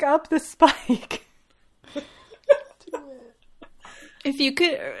 Pick up the spike. If you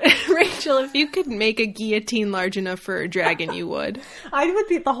could, Rachel, if you could make a guillotine large enough for a dragon, you would. I would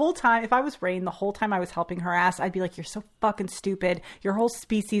be the whole time, if I was Rain, the whole time I was helping her ass, I'd be like, you're so fucking stupid. Your whole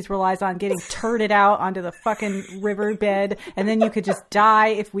species relies on getting turded out onto the fucking riverbed, and then you could just die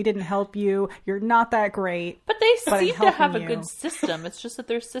if we didn't help you. You're not that great. But they But I'm seem to have a helping you. good system. It's just that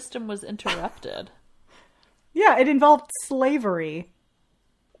their system was interrupted. Yeah, it involved slavery.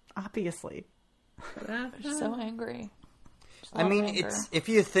 Obviously. They're so angry. Just I love mean, anger. it's if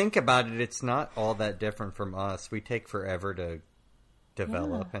you think about it, it's not all that different from us. We take forever to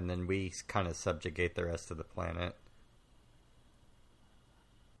develop, and then we kind of subjugate the rest of the planet.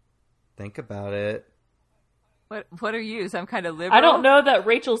 Think about it. What are you? Some kind of liberal? I don't know that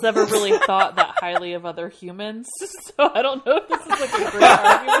Rachel's ever really thought that highly of other humans, so I don't know if this is like a great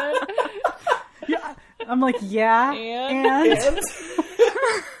argument. Yeah, I'm like, yeah, And?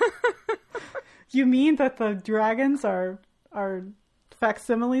 You mean that the dragons are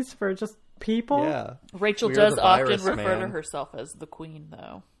facsimiles for just people? Yeah. Rachel We are does the often virus, refer to man. herself as the queen,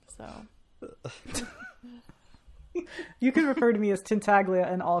 though. So You can refer to me as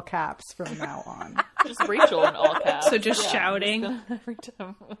Tintaglia in all caps from now on. just Rachel in all caps. So just shouting. every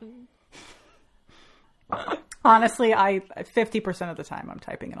time. Honestly, I 50% of the time I'm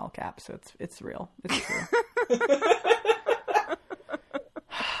typing in all caps, so it's real. It's true.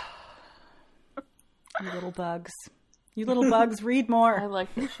 You little bugs. You little bugs, read I more.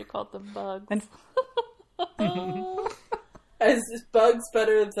 like that she called them bugs. And Is bugs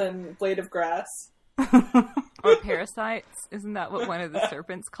better than blade of grass? Or parasites? Isn't that what one of the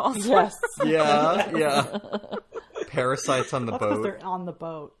serpents calls them? Yes. Yeah, yeah. Parasites on the that's because boat. they're on the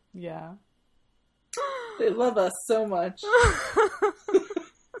boat. Yeah. They love us so much.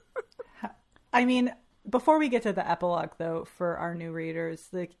 I mean, before we get to the epilogue, though, for our new readers,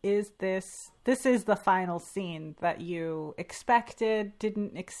 like, is this is the final scene that you expected,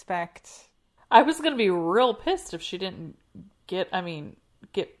 didn't expect? I was gonna be real pissed if she didn't get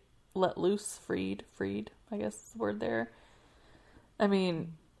let loose, freed, I guess is the word there. I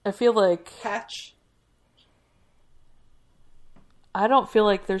mean, I feel like Hatch. I don't feel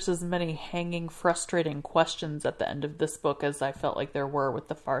like there's as many hanging, frustrating questions at the end of this book as I felt like there were with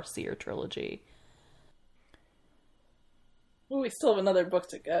the Farseer trilogy. Well, we still have another book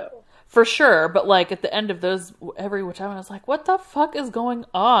to go. For sure, but like at the end of those, every time I was like, what the fuck is going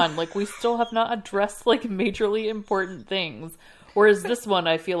on? Like, we still have not addressed like majorly important things. Whereas this one,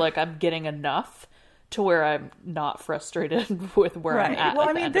 I feel like I'm getting enough to where I'm not frustrated with where I'm at. Well, at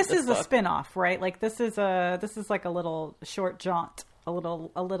I the mean, end this of is a book. spin-off, right? Like this is like a little short jaunt, a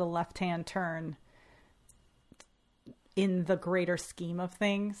little left-hand turn in the greater scheme of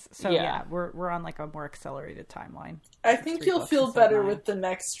things. So yeah, we're on like a more accelerated timeline. I think you'll feel better with the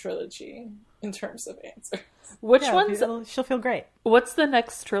next trilogy in terms of answers. Which ones? She'll feel great. What's the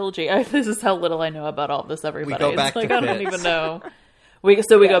next trilogy? This is how little I know about all this, everybody. We go back it's like to I don't Fitz. even know. We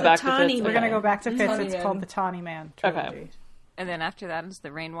go back to Tawny Fitz. Man. We're gonna go back to Fitz. Tawny It's Man. called the Tawny Man trilogy. Okay. And then after that is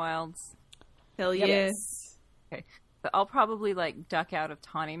the Rain Wilds. Hell yeah. Yes. Okay. But I'll probably like duck out of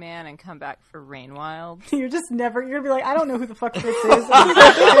Tawny Man and come back for Rain Wild. You're gonna be like, I don't know who the fuck Fitz is.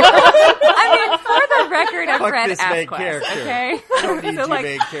 I mean, for the record, I've Fuck read this main AppQuest, character. okay? I don't need So, you, like,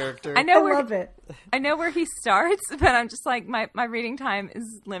 main character. I know I where love it. I know where he starts, but I'm just like my reading time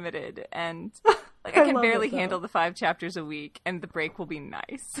is limited, and like I can love barely it, though. handle the 5 chapters a week, and the break will be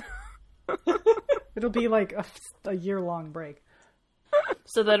nice. It'll be like a year-long break.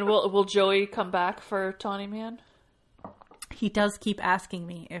 So then will Joey come back for Tawny Man? He does keep asking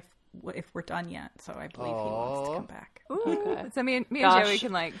me if we're done yet, so I believe he wants to come back. Okay. So me and Gosh. Joey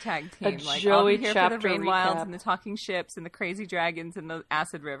can like tag team. A Like Joey I'll be here for chapter the Rain Wilds recap. and the talking ships and the crazy dragons and the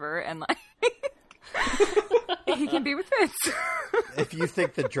acid river, and like he can be with Fitz. If you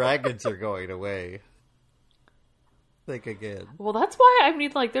think the dragons are going away, think again. Well, that's why I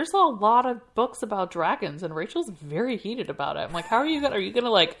mean, like, there's a lot of books about dragons, and Rachel's very heated about it. I'm like, how are you gonna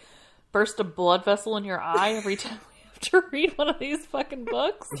like burst a blood vessel in your eye every time we have to read one of these fucking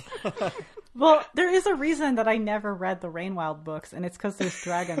books? Well, there is a reason that I never read the Rainwild books, and it's because there's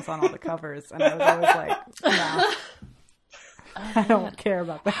dragons on all the covers, and I was always like, no, I don't care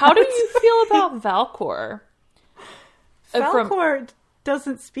about that. How do you feel about Valcor? Falcor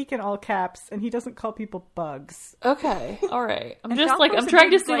doesn't speak in all caps, and he doesn't call people bugs. Okay, all right. I'm And just like, Valcor's I'm a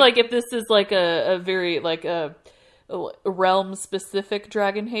trying to big, see like- like if this is like a very like a realm specific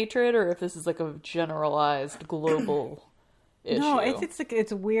dragon hatred, or if this is like a generalized global issue. No,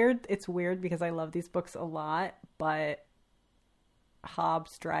 it's weird. It's weird because I love these books a lot, but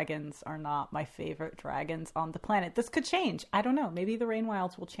Hobbs dragons are not my favorite dragons on the planet. This could change. I don't know. Maybe the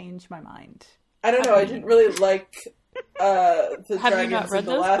Rainwilds will change my mind. I don't know. I didn't really like the Have you not dragons read in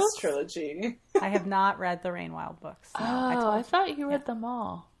the those last books? trilogy. I have not read the Rainwild books. No, I thought you read them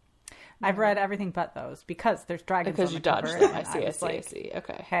all. I've read everything but those because there's dragons Because on you the cover, dodged them. and I see, I was see, I like, see.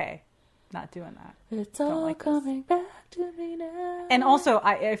 Okay. Hey, not doing that. It's Don't all like this. coming back to me now. And also,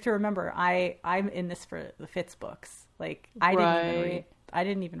 I have to remember, I'm in this for the Fitz books. Like, I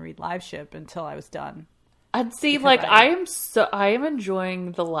didn't even read Live Ship until I was done. I'd see, Because like, I- I am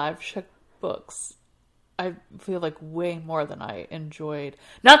enjoying the live ship books. I feel like way more than I enjoyed.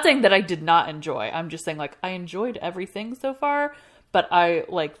 Not saying that I did not enjoy. I'm just saying, like, I enjoyed everything so far, but I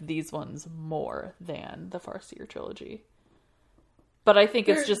like these ones more than the Farseer trilogy. But I think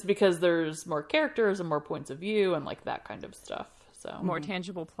it's just because there's more characters and more points of view and like that kind of stuff. So More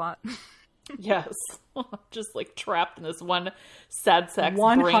tangible plot. yes, just like trapped in this one sad sack's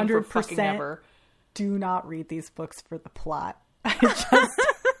brain for 100% fucking ever. Do not read these books for the plot. I just...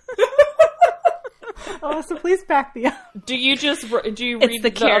 Oh, so please back me up. Do you read the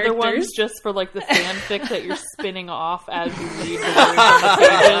the other ones characters. just for like the fanfic that you're spinning off as you read the words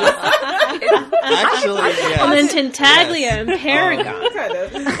on the pages? Actually, yes. And then Tintaglia Yes. and Paragon. Kind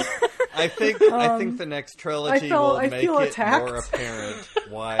of. I think the next trilogy I will feel make it attacked. more apparent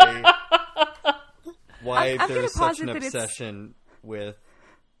why I'm gonna there's such posit an that it's- obsession with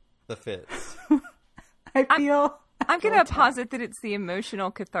the Fitz. I feel... I'm going to posit that it's the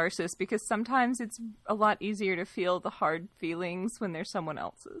emotional catharsis because sometimes it's a lot easier to feel the hard feelings when they're someone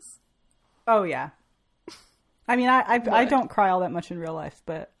else's. Oh, yeah. I mean, I don't cry all that much in real life,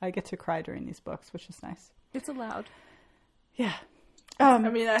 but I get to cry during these books, which is nice. It's allowed. Yeah. I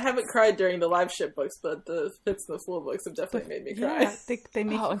mean, I haven't cried during the live ship books, but the Fitz and the Fool books have definitely made me cry. Yeah, they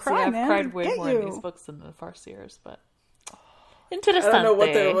make Oh, you and see, cry, I've man. cried way Get more you. in these books than the Farseers, but I interesting. don't know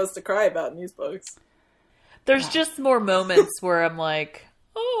what there was to cry about in these books. There's just more moments where I'm like,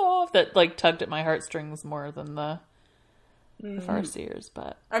 oh, that like tugged at my heartstrings more than the Farseers,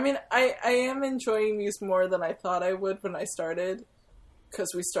 but I mean, I am enjoying these more than I thought I would when I started. Because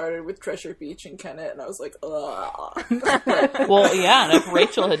we started with Treasure Beach and Kennet, and I was like, ugh. well, yeah. And if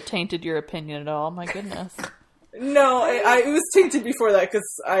Rachel had tainted your opinion at all, my goodness. No, it was tainted before that, because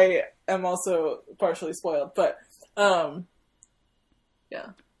I am also partially spoiled. But, yeah.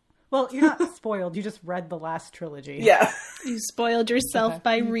 Well, you're not spoiled. You just read the last trilogy. Yeah. You spoiled yourself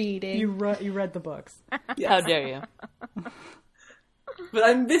by reading. You read the books. Yes. How dare you? But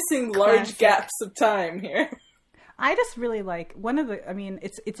I'm missing large gaps of time here. I just really like one of the. I mean,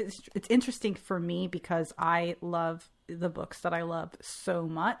 it's interesting for me because I love the books that I love so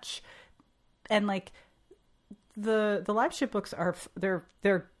much, and like the live ship books are they're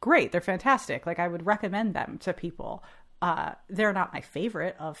great. They're fantastic. Like I would recommend them to people. They're not my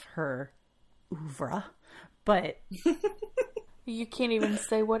favorite of her oeuvre, but you can't even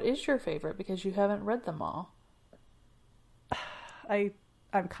say what is your favorite because you haven't read them all.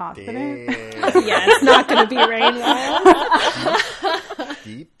 I'm confident. Yeah, it's not going to be Rainwild.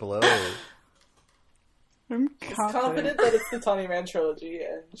 Deep blow. I'm confident that it's the Tawny Man trilogy,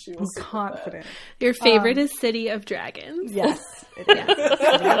 and she will stick with confident. Your favorite is City of Dragons. Yes, it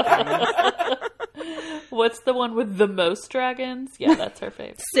is. What's the one with the most dragons? Yeah, that's her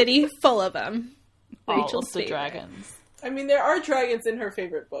favorite. City full of them. All Rachel's of the favorite. dragons. that. I mean, there are dragons in her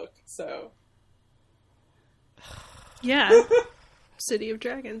favorite book, so... Yeah. City of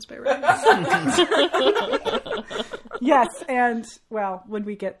Dragons by Ryan. Yes, and well, when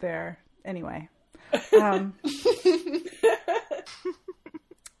we get there, anyway.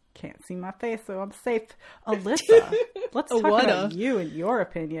 Can't see my face, so I'm safe. Alyssa, let's talk about you and your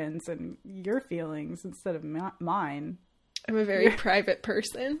opinions and your feelings instead of mine. I'm a very private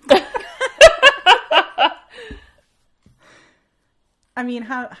person. I mean,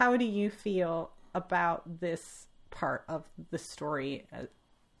 how do you feel about this part of the story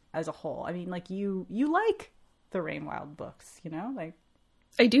as a whole? I mean, like you like the Rainwild books, you know, like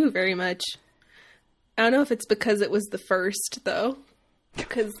I do very much. I don't know if it's because it was the first though,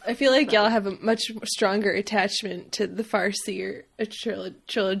 because I feel like y'all have a much stronger attachment to the Farseer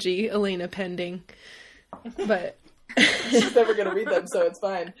trilogy, Elena pending. But she's never going to read them, so it's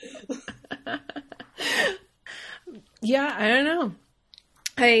fine. Yeah, I don't know.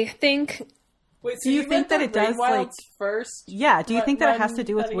 I think. Wait, so do you think that it does like first? Yeah, do you think that it has to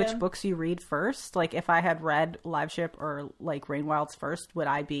do with that which again? books you read first? Like if I had read Live Ship or like Rainwilds first, would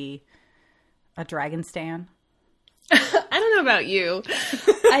I be a dragon stan? I don't know about you.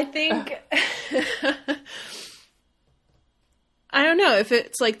 I think I don't know if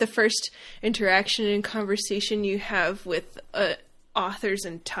it's like the first interaction and conversation you have with a author's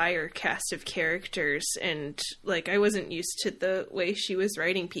entire cast of characters, and like I wasn't used to the way she was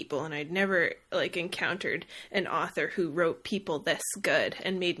writing people, and I'd never like encountered an author who wrote people this good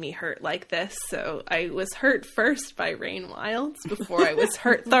and made me hurt like this, so I was hurt first by Rainwilds before I was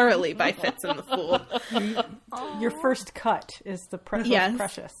hurt thoroughly by Fitz and the Fool. Your first cut is the Yes.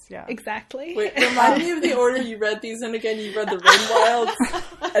 precious. Yeah, Exactly. Wait, remind me of the order you read these in again. You read the Rainwilds,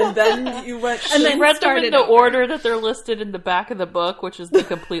 and then you went... And I then read them in started the over. order that they're listed in the back of the book, which is the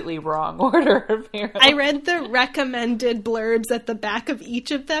completely wrong order, apparently. I read the recommended blurbs at the back of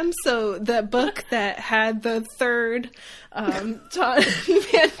each of them, so the book that had the third Tawny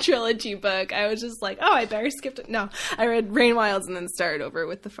Man trilogy book, I was just like, oh, I better skip it. No, I read Rainwilds and then started over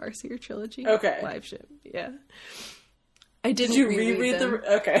with the Farseer trilogy. Okay. Live Ship, yeah. I didn't Did you reread reread them.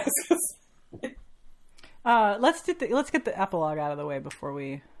 the... Okay. let's get the epilogue out of the way before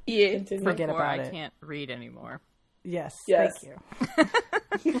we Yeah. forget Before about I it. can't read anymore. Yes, Yes. thank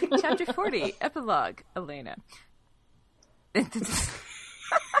you. Chapter 40, Epilogue, Elena. The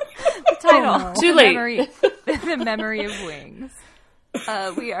title. Too late. The Memory of Wings.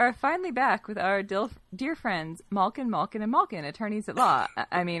 We are finally back with our dear friends, Malkin, and Malkin, attorneys at law.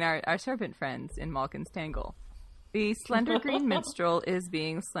 I mean, our serpent friends in Malkin's Tangle. The slender green minstrel is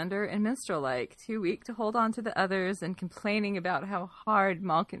being slender and minstrel-like, too weak to hold on to the others, and complaining about how hard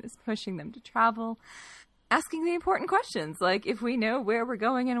Malkin is pushing them to travel. Asking the important questions, like, if we know where we're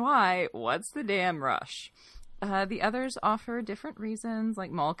going and why, what's the damn rush? The others offer different reasons,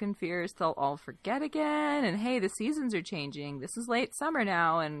 like Malkin fears they'll all forget again, and hey, the seasons are changing, this is late summer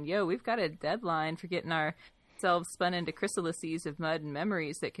now, and yo, we've got a deadline for getting ourselves spun into chrysalises of mud and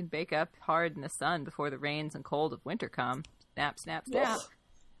memories that can bake up hard in the sun before the rains and cold of winter come. Snap, snap, snap.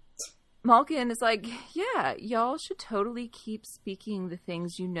 Malkin is like, yeah, y'all should totally keep speaking the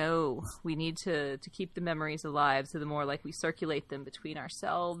things you know. We need to keep the memories alive, so the more, like, we circulate them between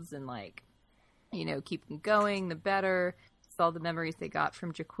ourselves and, like, you know, keep them going, the better. It's all the memories they got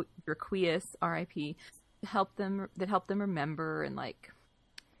from Draquius, R.I.P., help them remember, and, like,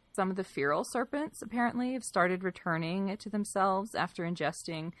 some of the feral serpents, apparently, have started returning to themselves after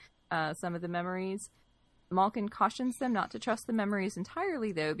ingesting some of the memories. Malkin cautions them not to trust the memories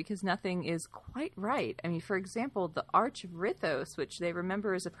entirely, though, because nothing is quite right. I mean, for example, the Arch of Rithos, which they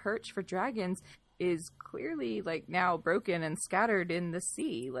remember as a perch for dragons, is clearly, like, now broken and scattered in the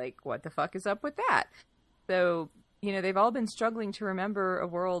sea. Like, what the fuck is up with that? So, you know, they've all been struggling to remember a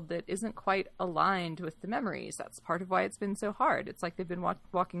world that isn't quite aligned with the memories. That's part of why it's been so hard. It's like they've been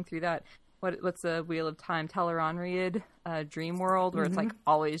walking through that what's the Wheel of Time, Tel'aran'rhiod dream world, where it's like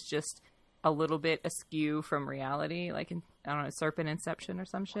always just a little bit askew from reality, like in, I don't know, Serpent Inception or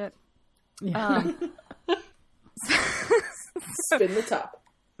some shit. Yeah. Spin the top.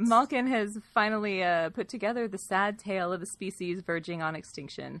 Malkin has finally put together the sad tale of a species verging on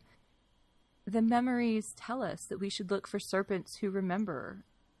extinction. The memories tell us that we should look for serpents who remember,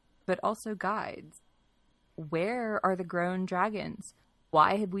 but also guides. Where are the grown dragons?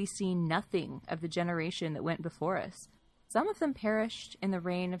 Why have we seen nothing of the generation that went before us? Some of them perished in the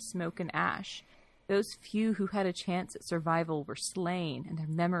rain of smoke and ash. Those few who had a chance at survival were slain and their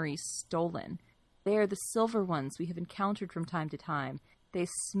memories stolen. They are the silver ones we have encountered from time to time. They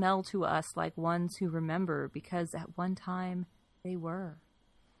smell to us like ones who remember because at one time they were.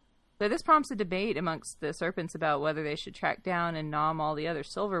 So this prompts a debate amongst the serpents about whether they should track down and nom all the other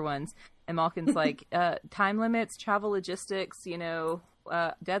silver ones. And Malkin's like, time limits, travel logistics,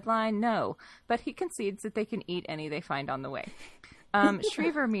 deadline, no. But he concedes that they can eat any they find on the way.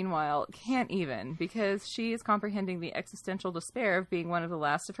 Shriver, meanwhile, can't even, because she is comprehending the existential despair of being one of the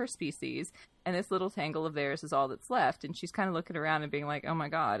last of her species, and this little tangle of theirs is all that's left. And she's kind of looking around and being like, oh my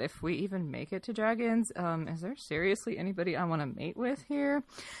god, if we even make it to dragons, is there seriously anybody I want to mate with here?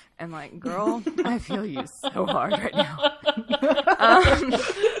 And like, girl, I feel you so hard right now.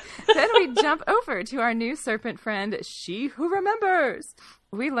 Then we jump over to our new serpent friend, She Who Remembers.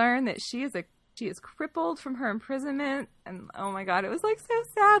 We learn that she is crippled from her imprisonment, and oh my god, it was like so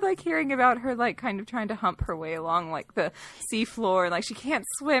sad, like hearing about her like kind of trying to hump her way along like the seafloor, and like she can't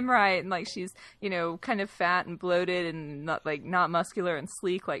swim right, and like she's kind of fat and bloated and not muscular and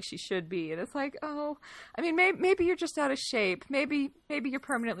sleek like she should be. And it's like, oh, I mean, maybe you're just out of shape, maybe you're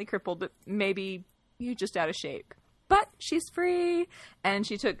permanently crippled, but maybe you're just out of shape. But she's free, and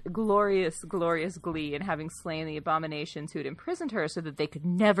she took glorious, glorious glee in having slain the abominations who had imprisoned her so that they could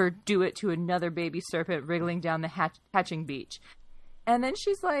never do it to another baby serpent wriggling down the hatching beach. And then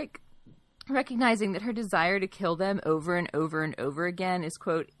she's like, recognizing that her desire to kill them over and over and over again is,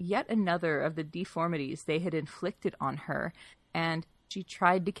 quote, yet another of the deformities they had inflicted on her, and she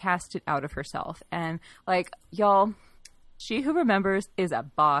tried to cast it out of herself. And, like, y'all... She Who Remembers is a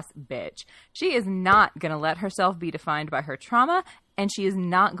boss bitch. She is not going to let herself be defined by her trauma, and she is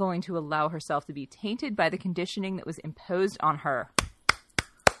not going to allow herself to be tainted by the conditioning that was imposed on her.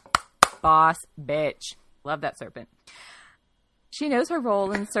 Boss bitch. Love that serpent. She knows her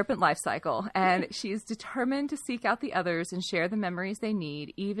role in the serpent life cycle, and she's determined to seek out the others and share the memories they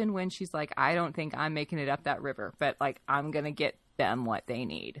need, even when she's like, I don't think I'm making it up that river, but like, I'm going to get them what they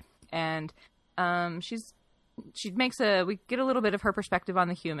need. And we get a little bit of her perspective on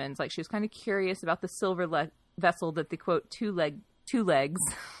the humans. Like, she was kind of curious about the silver vessel that the, quote, two legs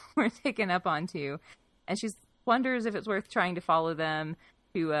were taken up onto. And she wonders if it's worth trying to follow them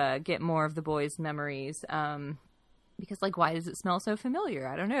to get more of the boys' memories. Because, like, why does it smell so familiar?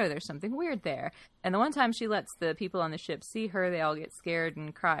 I don't know. There's something weird there. And the one time she lets the people on the ship see her, they all get scared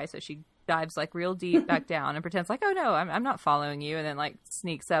and cry. So she dives, like, real deep back down and pretends like, oh, no, I'm not following you. And then, like,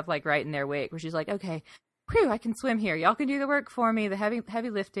 sneaks up, like, right in their wake, where she's like, okay, whew, I can swim here. Y'all can do the work for me, the heavy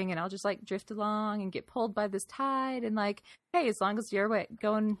lifting, and I'll just like drift along and get pulled by this tide. And like, hey, as long as you're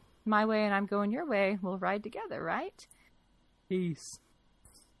going my way and I'm going your way, we'll ride together, right? Peace.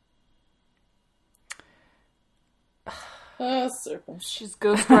 Serpent. She's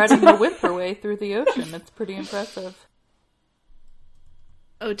ghost riding the whip her way through the ocean. It's pretty impressive.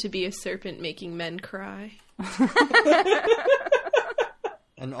 Oh, to be a serpent making men cry.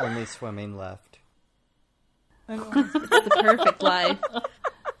 And only swimming left. It's the perfect life.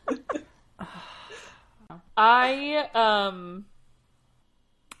 As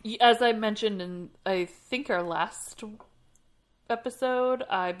I mentioned in, I think, our last episode,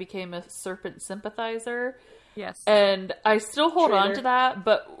 I became a serpent sympathizer. Yes. And I still hold on Traitor. to that,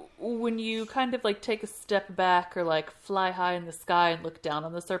 but when you kind of like take a step back or like fly high in the sky and look down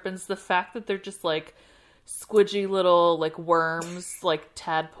on the serpents, the fact that they're just like squidgy little like worms, like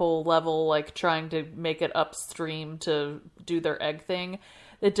tadpole level, like trying to make it upstream to do their egg thing,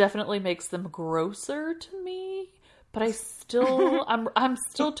 it definitely makes them grosser to me. But I still, I'm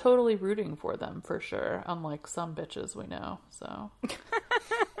still totally rooting for them for sure. Unlike some bitches we know. So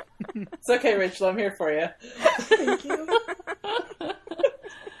It's okay, Rachel. I'm here for you. Thank you.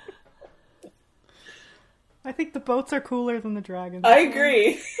 I think the boats are cooler than the dragons. I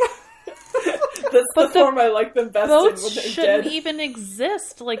agree. That's the form I like them best in boats when they're shouldn't dead. even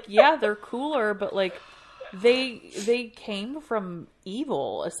exist. Like, yeah, they're cooler, but like they came from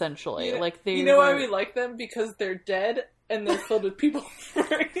evil essentially. Like they You know why were- we like them? Because they're dead and they're filled with people.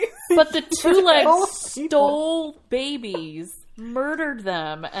 But the two legs all stole babies murdered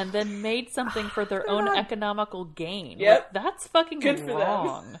them and then made something for their own economical gain. Yep. Like, that's fucking Good for them.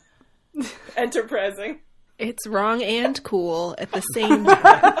 wrong. Enterprising. It's wrong and cool at the same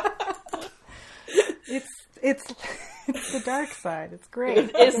time. It's the dark side. It's great.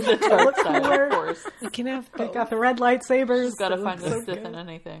 It is the dark side, cooler. of course. You can have They both. got the red lightsabers. Just gotta They find look the so Sith good. in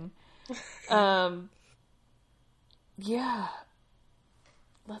anything. Yeah.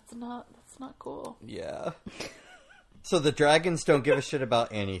 That's not cool. Yeah. So the dragons don't give a shit about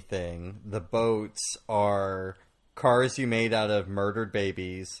anything. The boats are cars you made out of murdered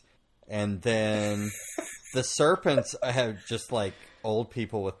babies. And then the serpents have just like old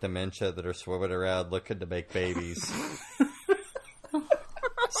people with dementia that are swimming around looking to make babies.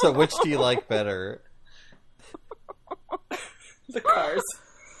 So which do you like better? The cars.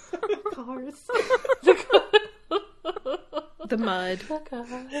 Cars. The mud.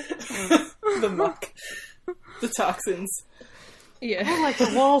 The muck. The toxins. Yeah. Like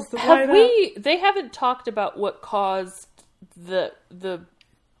the walls that light up. They haven't talked about what caused the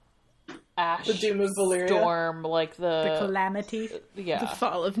ash The doom of Valyria. storm, like The calamity. The yeah.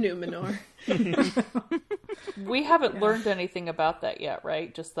 fall of Numenor. We haven't learned anything about that yet,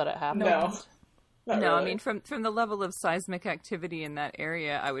 right? Just that it happened. No. Not No, I really. mean from the level of seismic activity in that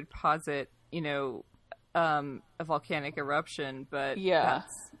area, I would posit, a volcanic eruption, but Yeah.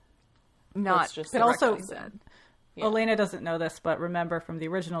 that's not That's just- But also- directly said. Yeah. Elena doesn't know this, but remember from the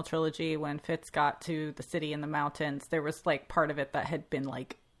original trilogy when Fitz got to the city in the mountains, there was like part of it that had been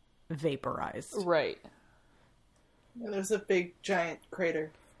like vaporized. Right. Yeah, there's a big giant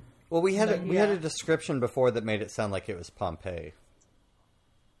crater. Well, we had a description before that made it sound like it was Pompeii.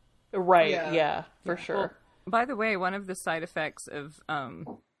 Right. Yeah. Yeah, for sure. Well, by the way, one of the side effects of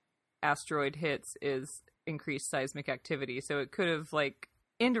asteroid hits is increased seismic activity. So it could have like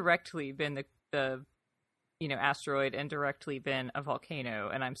indirectly been the asteroid and directly been a volcano,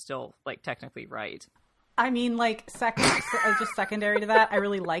 and I'm still like technically right. I mean, like, just secondary to that, I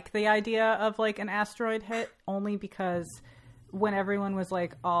really like the idea of, like, an asteroid hit, only because when everyone was,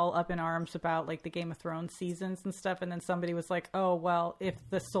 like, all up in arms about, like, the Game of Thrones seasons and stuff, and then somebody was like, oh, well, if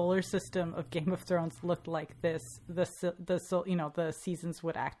the solar system of Game of Thrones looked like this, the seasons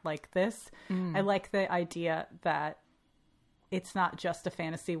would act like this. I like the idea that it's not just a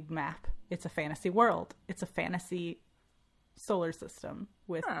fantasy map. It's a fantasy world. It's a fantasy solar system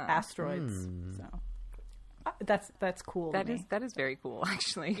with asteroids. So that's cool. That to is me. that is very cool,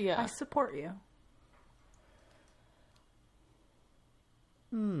 actually. Yeah. I support you.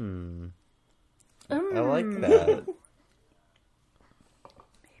 I like that.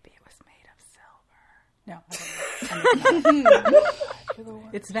 Maybe it was made of silver. No, I don't know.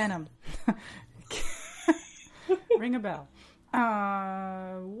 It's venom. Ring a bell.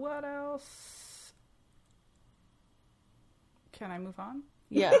 What else? Can I move on?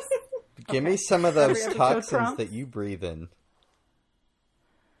 Yes. Give me some of those Every episode toxins prompts? that you breathe in.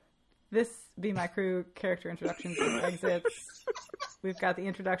 This Be My Crew character introductions and exits. We've got the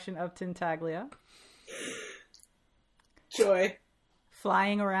introduction of Tintaglia Joy.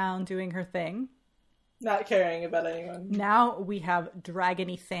 flying around doing her thing. Not caring about anyone. Now we have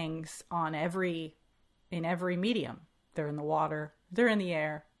dragony things in every medium. They're in the water, they're in the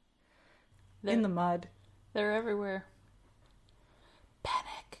air, in the mud. They're everywhere.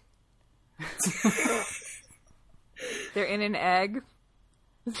 Panic. They're in an egg.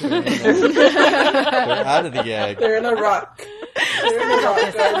 They're out of the egg. They're in a rock. They're in a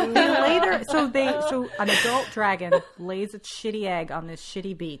rock garden. They lay their, so an adult dragon lays its shitty egg on this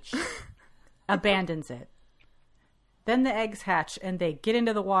shitty beach, abandons it. Then the eggs hatch and they get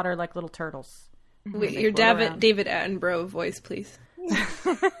into the water like little turtles. Wait, They your float around. David Attenborough voice, please.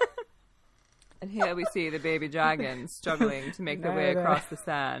 And here we see the baby dragons struggling to make their way across the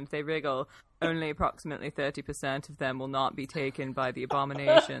sand. They wriggle. Only approximately 30% of them will not be taken by the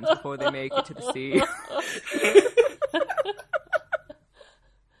abominations before they make it to the sea.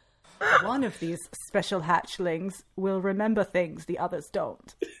 One of these special hatchlings will remember things the others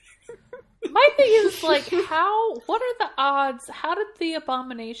don't. My thing is, like, what are the odds? How did the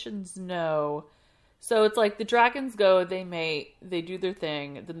abominations know? So it's like the dragons go, they mate, they do their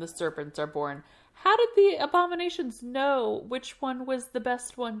thing, then the serpents are born. How did the abominations know which one was the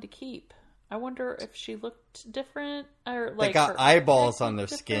best one to keep? I wonder if she looked different, or like They got her eyeballs eyes on their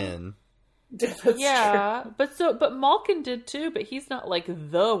looked skin. That's Yeah, but Malkin did too, but he's not like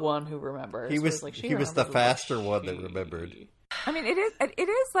the one who remembers. He was It's like, she the remembers faster what one that she- remembered. I mean, it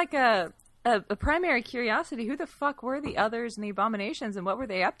is like a primary curiosity. Who the fuck were the others and the abominations, and what were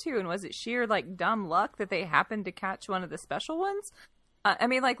they up to? And was it sheer like dumb luck that they happened to catch one of the special ones? I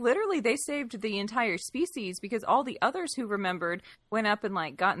mean, like, literally, they saved the entire species because all the others who remembered went up and,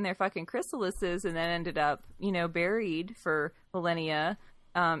 like, got in their fucking chrysalises and then ended up, buried for millennia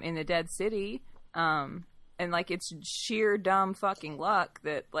in the dead city. And, like, it's sheer dumb fucking luck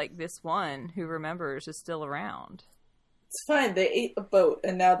that, like, this one who remembers is still around. It's fine. They ate a boat,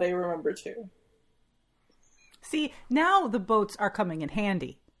 and now they remember too. See, now the boats are coming in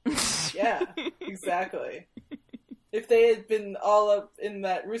handy. Yeah, exactly. If they had been all up in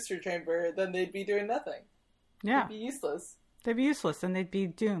that rooster chamber, then they'd be doing nothing. Yeah. They'd be useless. They'd be useless, and they'd be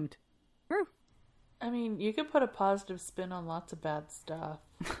doomed. True. I mean, you could put a positive spin on lots of bad stuff.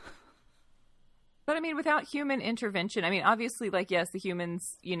 But I mean, without human intervention, I mean, obviously, like, yes, the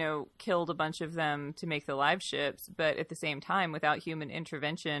humans, killed a bunch of them to make the live ships, but at the same time, without human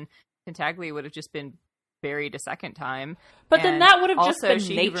intervention, Tintaglia would have just been buried a second time. But then that would have just also, been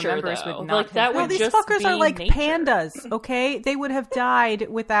she nature, remembers though. would not Like, that Well, would these just fuckers be are like nature. pandas, okay? They would have died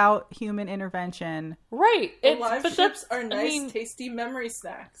without human intervention. Right. The live but ships that's, are nice, I mean, tasty memory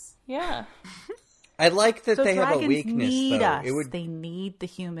snacks. yeah. I like that So they have a dragons weakness, need though. us. It would They need the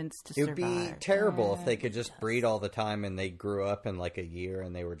humans to It would survive. be terrible if they could just breed all the time and they grew up in like a year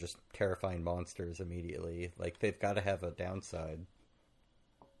and they were just terrifying monsters immediately. Like, they've got to have a downside.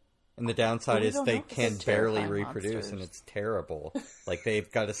 And the downside We is don't they know if can it's barely terrifying reproduce monsters. and it's terrible. Like,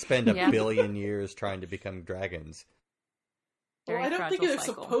 they've got to spend a Yeah. billion years trying to become dragons. Well, Very I don't think fragile they're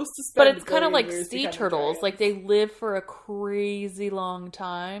cycle. supposed to But spend it's kind of like years sea becoming turtles. dragons. Like, they live for a crazy long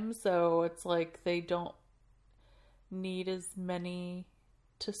time, so it's like they don't need as many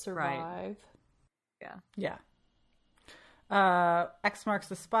to survive. Yeah. X marks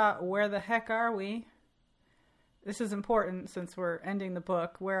the spot. Where the heck are we? This is important since we're ending the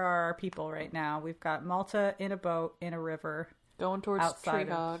book. Where are our people right now? We've got Malta in a boat in a river. Going towards Outside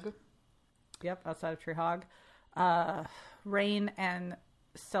Treehog. Yep, outside of Treehog. Rain and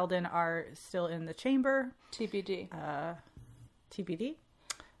Selden are still in the chamber. TBD. TBD.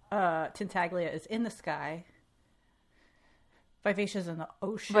 Tintaglia is in the sky. Vivacious in the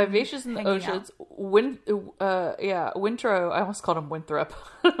ocean. Vivacious in the hanging oceans. Wintro. I almost called him Winthrop.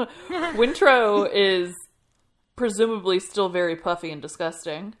 Wintro is presumably still very puffy and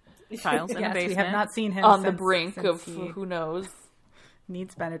disgusting. Kyle's in Yes, the basement. we have not seen him On the since- brink since of he who knows.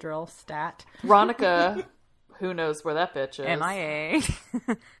 needs Benadryl stat. Ronica, who knows where that bitch is. MIA.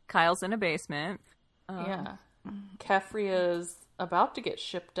 Kyle's in a basement. Yeah. Kefria's about to get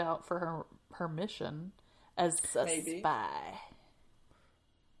shipped out for her mission as a Maybe. spy.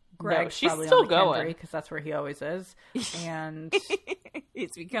 Greg's she's probably still on the going. because that's where he always is. And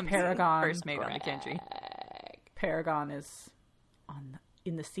It's become Paragon. first mate on the country. Paragon is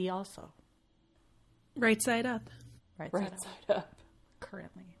in the sea also. Right side up. Right Right side side up.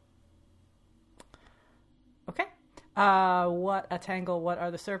 currently. Okay. What a tangle. What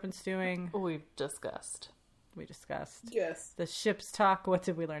are the serpents doing? We've discussed. We discussed. Yes. The ships talk. What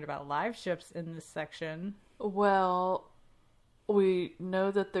did we learn about live ships in this section? Well, we know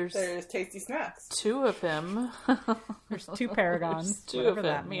that there's There's tasty snacks. two of him. There's two paragons. Two whatever of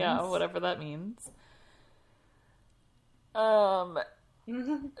that them, means. yeah, whatever that means.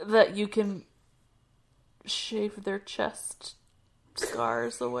 That you can shave their chest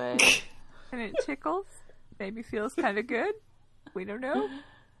scars away. And it tickles. Maybe feels kind of good. We don't know.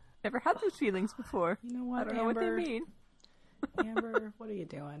 Never had those feelings before. You know what, I don't know what they Amber? mean. Amber, what are you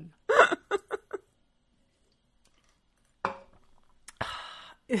doing?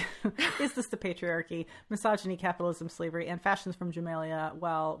 Is this the patriarchy, misogyny, capitalism, slavery, and fashions from Jamelia?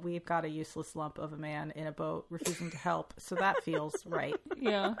 Well, we've got a useless lump of a man in a boat refusing to help, so that feels right.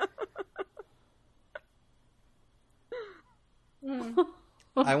 Yeah.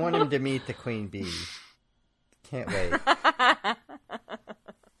 I want him to meet the Queen Bee. Can't wait.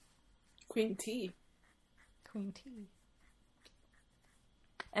 Queen Tea. Queen Tea.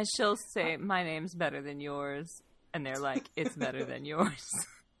 And she'll say, "My name's better than yours." And they're like, "It's better than yours."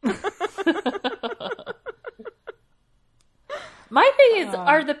 My thing is,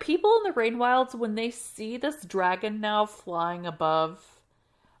 are the people in the Rain Wilds, when they see this dragon now flying above,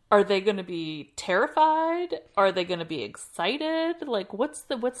 are they going to be terrified? Are they going to be excited? Like, how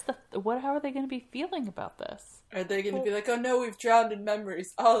are they going to be feeling about this? Are they going to be like, oh no, we've drowned in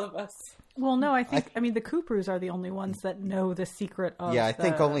memories, all of us? Well, no, I mean, the Cooper's are the only ones that know the secret of Yeah, I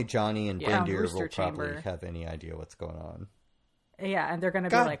think the- only Johnny and Yeah, Bendir Rooster will probably Chamber. have any idea what's going on. Yeah, and they're going to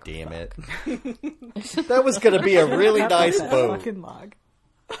be God like, damn "Fuck, it. That was going to be a really that nice was a boat. fucking log."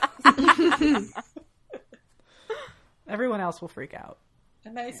 Everyone else will freak out.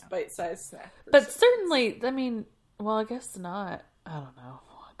 A nice bite-sized snack. for But some- certainly, I mean, well, I guess not. I don't know.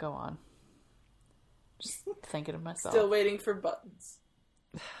 Go on. Just thinking of myself. Still waiting for buttons.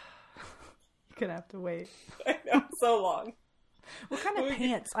 gonna have to wait. I know, so long. What kind of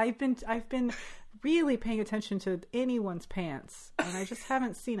pants? I've been really paying attention to anyone's pants, and I just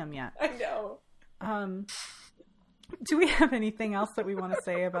haven't seen them yet. I know. Do we have anything else that we want to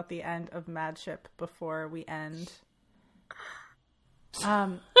say about the end of Madship before we end?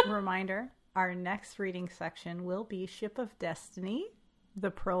 Reminder, our next reading section will be Ship of Destiny,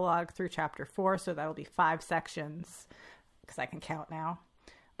 the prologue through chapter 4, so that'll be 5 sections, because I can count now.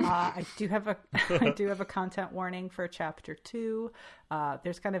 I do have a content warning for chapter 2.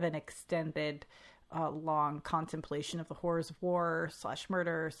 There's kind of an extended long contemplation of the horrors of war /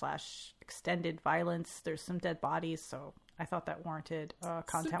 murder / extended violence. There's some dead bodies, so I thought that warranted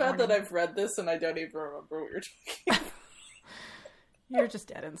content It's bad warning. that I've read this and I don't even remember what you're talking about. You're just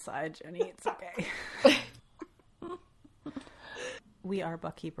dead inside, Jenny. It's okay. We are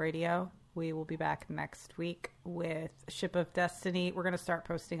Buckkeep Radio. We will be back next week with Ship of Destiny. We're going to start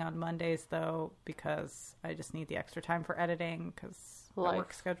posting on Mondays, though, because I just need the extra time for editing, because my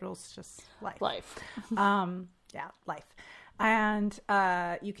work schedule's just life. Life. And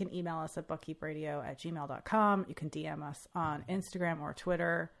you can email us at buckkeepradio@gmail.com. You can DM us on Instagram or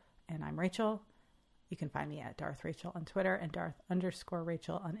Twitter. And I'm Rachel. You can find me at Darth Rachel on Twitter and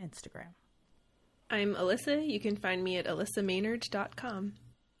Darth_Rachel on Instagram. I'm Alyssa. You can find me at alyssamaynard.com.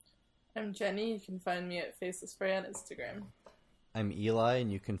 I'm Jenny. You can find me at Faceless Frey on Instagram. I'm Eli, and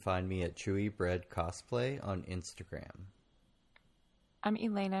you can find me at Chewy Bread Cosplay on Instagram. I'm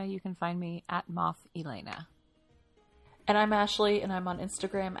Elena. You can find me at Moth Elena. And I'm Ashley, and I'm on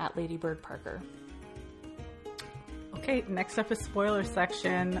Instagram at Ladybird Parker. Okay, next up is spoiler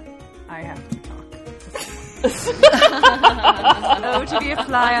section. I have to talk. Oh, to be a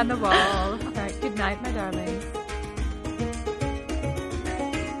fly on the wall. All right, good night, my darlings.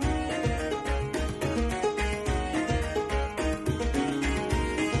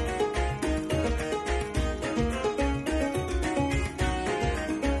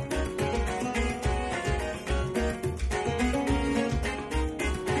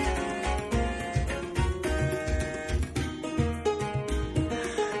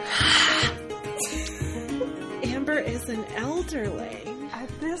 An elderling. At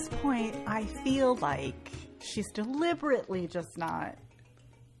this point, I feel like she's deliberately just not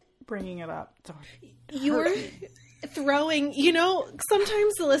bringing it up. You're throwing,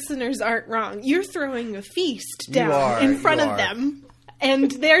 sometimes the listeners aren't wrong. You're throwing a feast down in front of them. And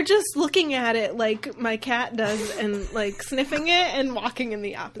they're just looking at it like my cat does and like sniffing it and walking in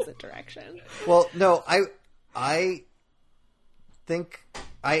the opposite direction. Well, no, I think,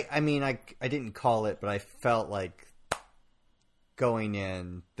 I mean, I didn't call it, but I felt like going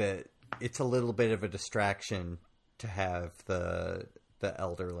in that it's a little bit of a distraction to have the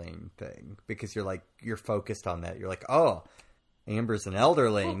elderling thing, because you're focused on that. You're like, oh, Amber's an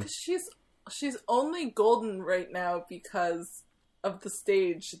elderling. Well, 'cause she's only golden right now because of the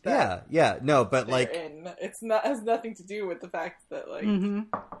stage that no, but they're in. It's not has nothing to do with the fact that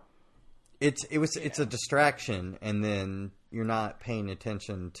it's a distraction, and then you're not paying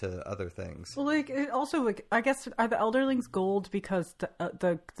attention to other things. Well, it also, I guess, are the elderlings gold because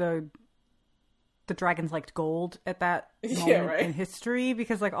the dragons liked gold at that moment in history?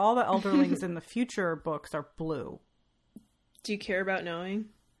 Because all the elderlings in the future books are blue. Do you care about knowing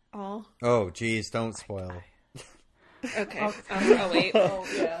all? Oh, geez, don't spoil. Okay, I'll wait. Oh,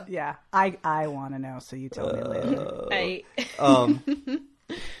 yeah. Yeah, I want to know, so you tell me later.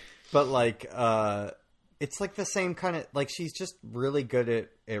 But it's like the same kind of, she's just really good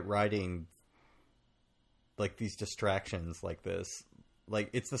at writing these distractions like this.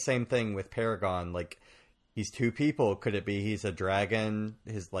 It's the same thing with Paragon. He's two people. Could it be he's a dragon,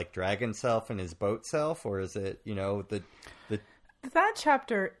 his dragon self and his boat self? Or is it, the That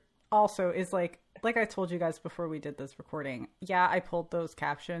chapter also is like I told you guys before we did this recording. Yeah, I pulled those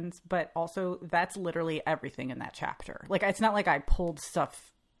captions, but also that's literally everything in that chapter. It's not like I pulled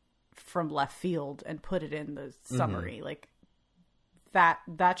stuff from left field and put it in the summary. That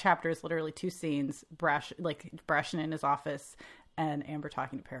chapter is literally 2 scenes, Brashen in his office and Amber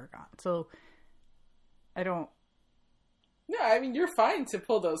talking to Paragon. So I don't. No, I mean, you're fine to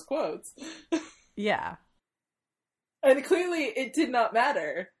pull those quotes. Yeah. And clearly it did not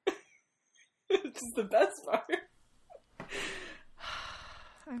matter. Which is the best part.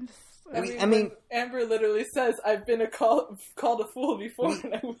 I mean, Amber literally says, I've been called a fool before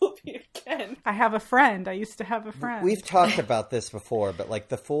and I will be again. I have a friend. I used to have a friend. We've talked about this before, but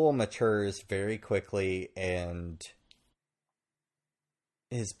the fool matures very quickly, and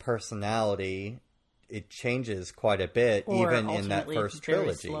his personality, it changes quite a bit, even in that first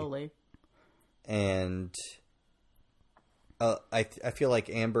trilogy. Slowly. And I feel like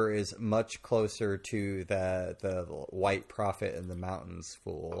Amber is much closer to the White Prophet in the Mountains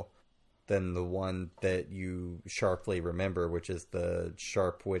fool than the one that you sharply remember, which is the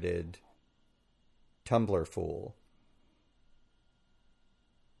sharp-witted Tumblr fool.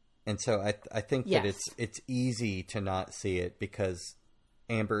 And so I think that it's easy to not see it because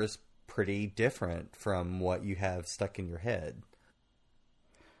Amber is pretty different from what you have stuck in your head.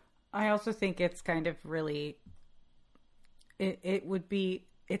 I also think it's kind of really,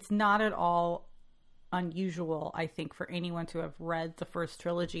 it's not at all unusual, I think, for anyone to have read the first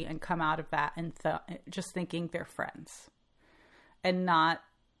trilogy and come out of that and just thinking they're friends and not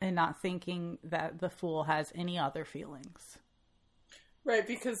thinking that the fool has any other feelings. Right,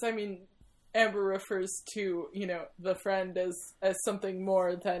 because, I mean, Amber refers to, the friend as something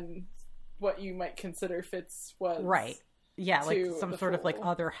more than what you might consider Fitz was. Right. Yeah, like some sort of, like,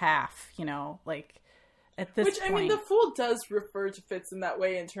 other half, like, at this point. Which, I mean, the fool does refer to Fitz in that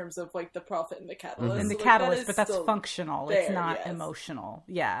way in terms of, like, the prophet and the catalyst. And the so, catalyst, but that's functional. There, it's not emotional.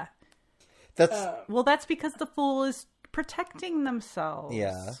 Yeah. That's that's because the fool is protecting themselves.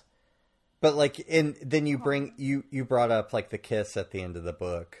 Yeah. But like then you brought up like the kiss at the end of the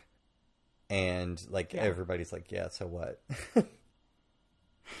book, and like everybody's like, yeah, so what?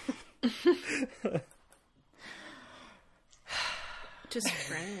 Just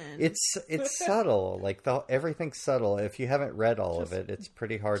friends. It's subtle. Like everything's subtle. If you haven't read all of it, it's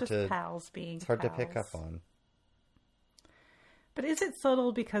pretty hard to pals being it's hard pals. to pick up on. But is it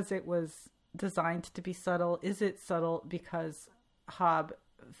subtle because it was designed to be subtle? Is it subtle because Hobb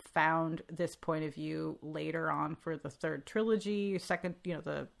found this point of view later on for the third trilogy,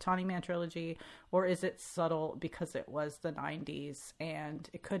 the Tawny Man trilogy, or is it subtle because it was the 90s and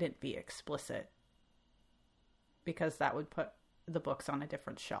it couldn't be explicit because that would put the books on a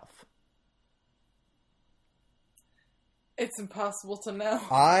different shelf? It's impossible to know.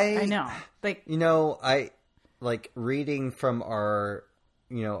 I know. Like, I like reading from our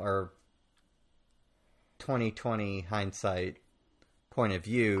 2020 hindsight point of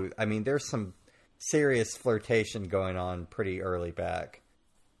view. I mean, there's some serious flirtation going on pretty early back.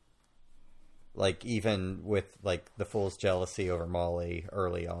 Like, even with, like, the fool's jealousy over Molly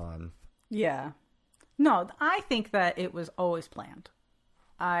early on. Yeah. No, I think that it was always planned.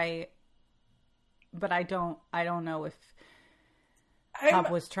 But I don't know if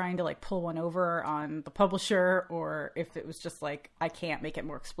Hobb was trying to, like, pull one over on the publisher, or if it was just like, I can't make it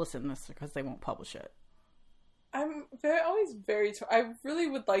more explicit in this because they won't publish it. I'm I really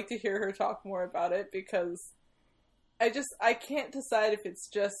would like to hear her talk more about it because I can't decide if it's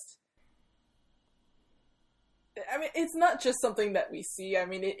just, I mean, it's not just something that we see. I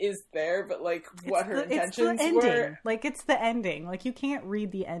mean, it is there, but like what her intentions were. Like, it's the ending. Like, you can't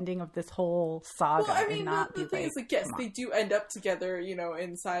read the ending of this whole saga. Well, I mean, and not the thing is, like, yes, they do end up together,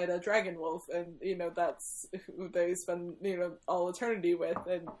 inside a dragon wolf, and that's who they spend, all eternity with,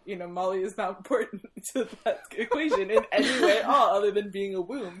 and Molly is not important to that equation in any way at all, other than being a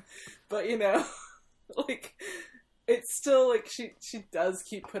womb. But like, it's still like she does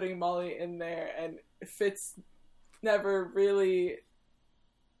keep putting Molly in there, and Fitz never really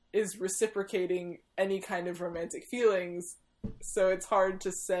is reciprocating any kind of romantic feelings, so it's hard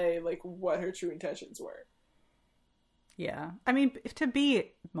to say like what her true intentions were. Yeah, I mean, to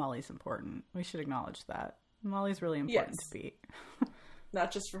be Molly's important. We should acknowledge that Molly's really important to be.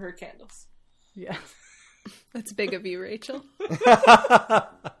 Not just for her candles. Yeah, that's big of you, Rachel.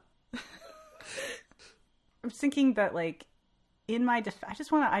 I'm thinking that, like, in my I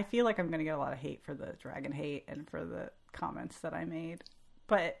feel like I'm going to get a lot of hate for the dragon hate and for the comments that I made.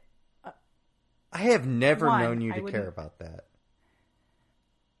 But I have never known you to care about that.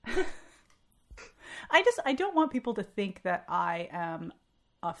 I don't want people to think that I am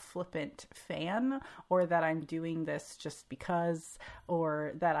a flippant fan, or that I'm doing this just because,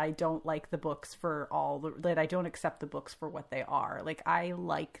 or that I don't like the books that I don't accept the books for what they are. Like, I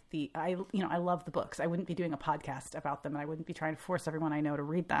love the books. I wouldn't be doing a podcast about them, and I wouldn't be trying to force everyone I know to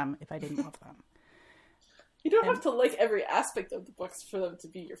read them if I didn't love them. You don't have to like every aspect of the books for them to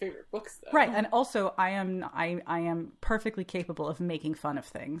be your favorite books, though. Right, and also I am perfectly capable of making fun of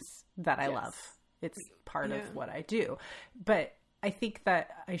things that I love. It's part of what I do. But I think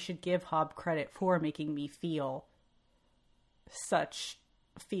that I should give Hobb credit for making me feel such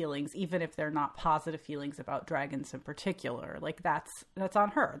feelings, even if they're not positive feelings about dragons in particular. Like, that's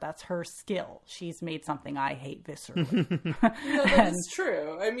on her. That's her skill. She's made something I hate viscerally. No, that is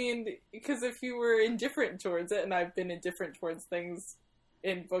true. I mean, because if you were indifferent towards it, and I've been indifferent towards things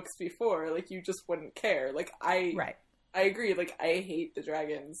in books before, like, you just wouldn't care. Like, I agree. Like, I hate the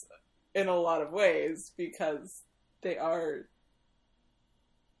dragons in a lot of ways because they are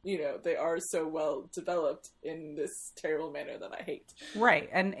they are so well developed in this terrible manner that I hate. Right.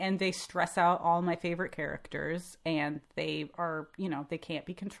 And they stress out all my favorite characters, and they are, they can't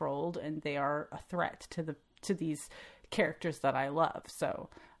be controlled, and they are a threat to these characters that I love. So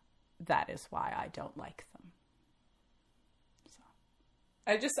that is why I don't like them. So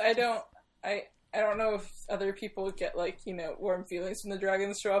I don't know if other people get warm feelings when the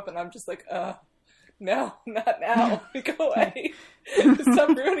dragons show up, and I'm just like, no, not now. Go away. Stop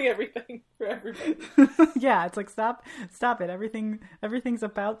ruining everything for everybody. Yeah, it's like, stop it. Everything's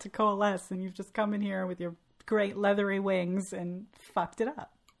about to coalesce, and you've just come in here with your great leathery wings and fucked it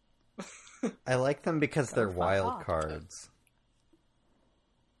up. I like them because they're wild cards.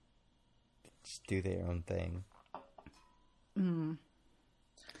 Just do their own thing. I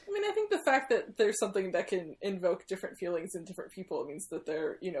mean, I think the fact that there's something that can invoke different feelings in different people means that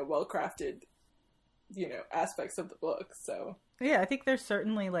they're, well-crafted, aspects of the book, so... Yeah, I think there's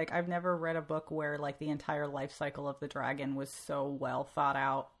certainly, I've never read a book where, the entire life cycle of the dragon was so well thought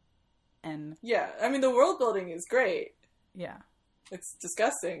out, and... Yeah, I mean, the world building is great. Yeah. It's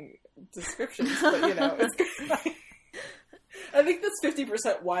disgusting descriptions, but, it's great. I think that's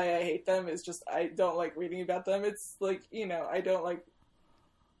 50% why I hate them, is just I don't like reading about them. It's, I don't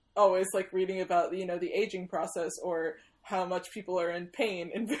always reading about, the aging process or how much people are in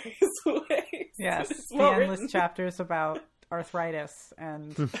pain in various ways. Yes, the endless chapters about arthritis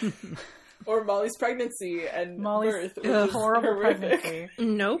and... or Molly's pregnancy and Molly's birth. Horrible pregnancy.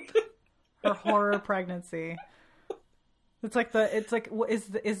 Nope. Her horror pregnancy. What's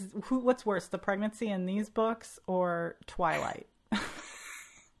worse, the pregnancy in these books or Twilight?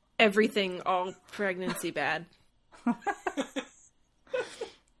 Everything, all pregnancy bad.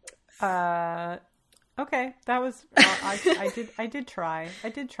 Okay, that was I did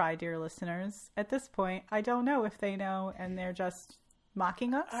try, dear listeners. At this point, I don't know if they know and they're just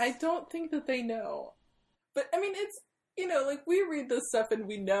mocking us. I don't think that they know, but I mean, it's we read this stuff and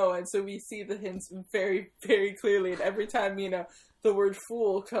we know, and so we see the hints very, very clearly. And every time the word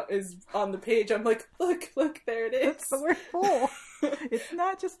 "fool" is on the page, I'm like, look, there it is. It's the word "fool." It's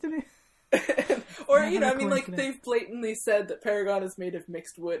not just an. Or, they've blatantly said that Paragon is made of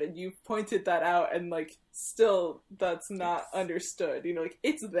mixed wood, and you've pointed that out, and, still, that's not understood.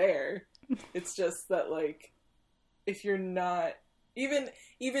 It's there. It's just that, if you're not, even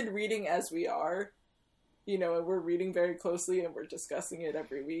reading as we are, and we're reading very closely, and we're discussing it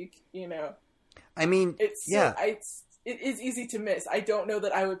every week, I mean, it is easy to miss. I don't know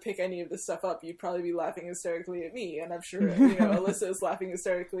that I would pick any of this stuff up. You'd probably be laughing hysterically at me, and I'm sure, Alyssa is laughing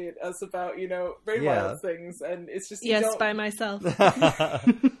hysterically at us about, very wild things, and it's just... Yes, by myself.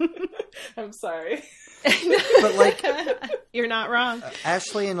 I'm sorry. But, you're not wrong.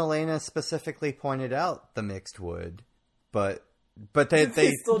 Ashley and Elena specifically pointed out the mixed wood, but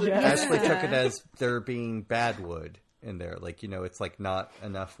they still didn't. Ashley took it as there being bad wood in there. It's, not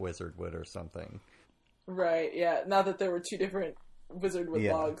enough wizard wood or something. Right, yeah. Not that there were two different wizard wood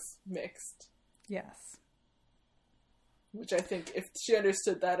logs mixed. Yes. Which I think, if she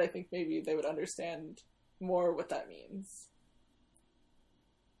understood that, I think maybe they would understand more what that means.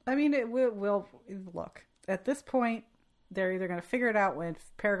 I mean, it will look. At this point, they're either going to figure it out when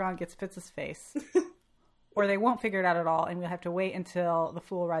Paragon gets Fitz's face, or they won't figure it out at all, and we'll have to wait until the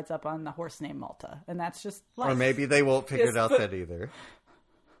fool rides up on the horse named Malta. And that's just life. Or maybe they won't figure it out that either.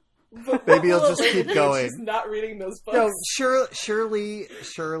 But maybe he'll just keep going. She's not reading those books. No,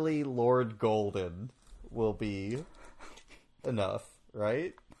 surely Lord Golden will be enough,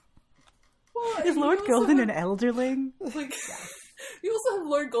 right? Well, is Lord Golden an elderling? You also have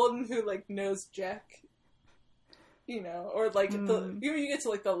Lord Golden who knows Jack, or the you get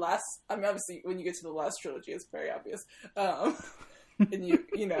to the last. I mean, obviously when you get to the last trilogy, it's very obvious, and you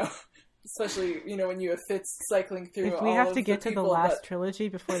especially, when you have Fitz cycling through. If we have to get to the last trilogy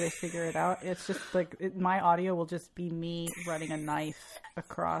before they figure it out, it's just my audio will just be me running a knife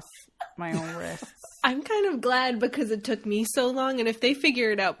across my own wrists. I'm kind of glad because it took me so long, and if they figure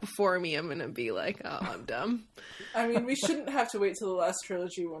it out before me, I'm gonna be like, oh, I'm dumb. I mean, we shouldn't have to wait till the last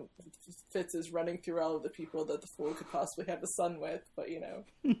trilogy when Fitz is running through all of the people that the fool could possibly have a son with, but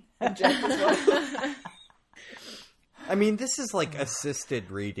and Jack as well. I mean, this is assisted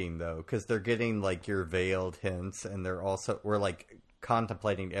reading though, because they're getting your veiled hints, and we're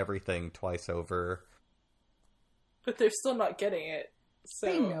contemplating everything twice over. But they're still not getting it, so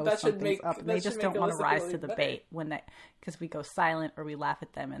they know that should make up. They just don't want to rise to the bait because we go silent or we laugh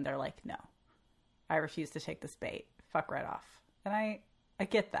at them, and they're like, "No, I refuse to take this bait. Fuck right off." And I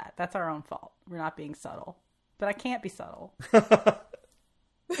get that. That's our own fault. We're not being subtle, but I can't be subtle. I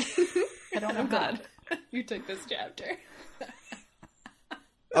don't know. I'm glad you took this chapter.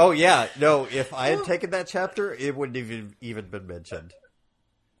 Oh yeah, no. If I had taken that chapter, it wouldn't even been mentioned.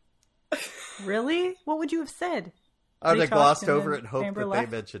 Really? What would you have said? I would They have glossed talked and over then it and hoped Amber that left?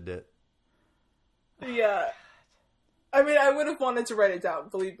 they mentioned it. Yeah. I mean, I would have wanted to write it down.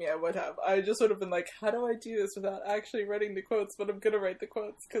 Believe me, I would have. I just would have been like, how do I do this without actually writing the quotes? But I'm going to write the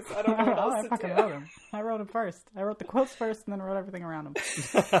quotes because I don't know what else I to fucking do. wrote them. I wrote them first. I wrote the quotes first and then wrote everything around them.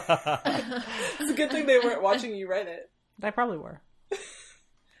 It's a good thing they weren't watching you write it. They probably were.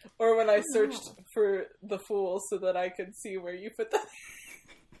 Or when I searched for the fool so that I could see where you put them.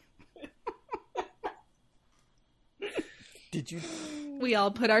 Did you? We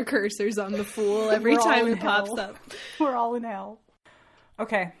all put our cursors on the fool every We're all time in it pops hell. up. We're all in hell.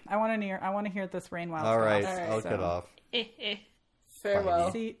 Okay, I want to hear this Rain Wild. All right, All right, I'll so- get off.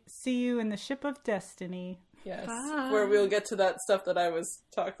 Farewell. See you in the ship of destiny. Yes. Bye. Where we'll get to that stuff that I was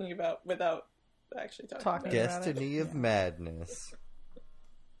talking about without actually talking Talking. about it. Destiny of Madness.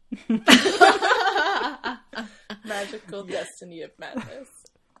 Magical destiny of madness.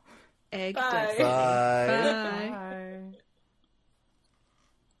 Egg Bye. dust. Bye. Bye. Bye.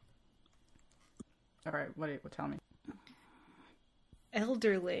 All right, what tell me?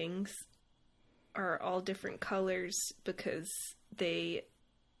 Elderlings are all different colors because they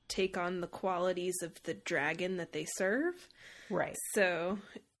take on the qualities of the dragon that they serve. Right. So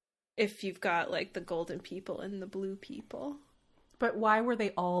if you've got like the golden people and the blue people. But why were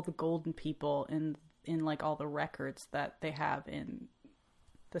they all the golden people in like all the records that they have in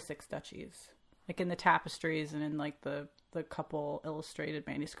the Six Duchies? Like in the tapestries and in like the couple illustrated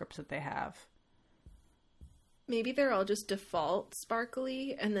manuscripts that they have. Maybe they're all just default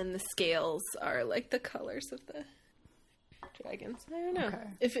sparkly, and then the scales are like the colors of the dragons. I don't know. Okay.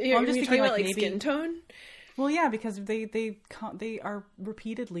 If Well, you're, I'm just you're thinking, talking about like, like maybe- skin tone, Well, yeah, because they are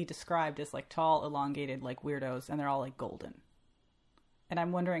repeatedly described as like tall, elongated, like weirdos, and they're all like golden. And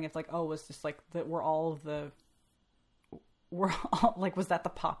I'm wondering if like, oh, was just like that we're all like, was that the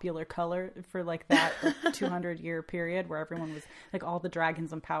popular color for like that like, 200-year period where everyone was like, all the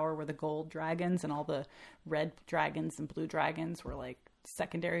dragons in power were the gold dragons and all the red dragons and blue dragons were like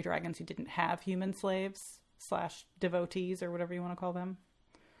secondary dragons who didn't have human slaves / devotees or whatever you want to call them.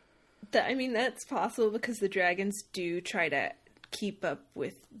 I mean, that's possible because the dragons do try to keep up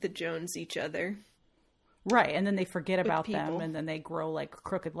with the Jones each other. Right, and then they forget about them, people. and then they grow like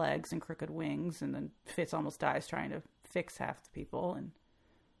crooked legs and crooked wings, and then Fitz almost dies trying to fix half the people. And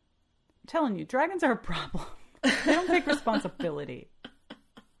I'm telling you, dragons are a problem. They don't take responsibility.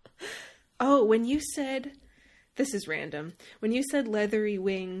 Oh, when you said, this is random, when you said leathery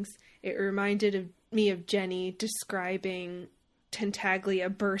wings, it reminded me of Jenny describing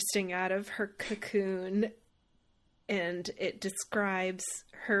Tentaglia bursting out of her cocoon, and it describes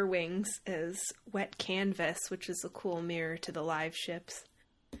her wings as wet canvas, which is a cool mirror to the live ships.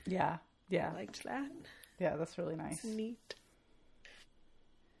 Yeah, yeah, I liked that. yeah. That's really nice. Neat.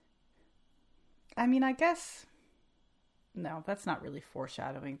 I mean, I guess no, that's not really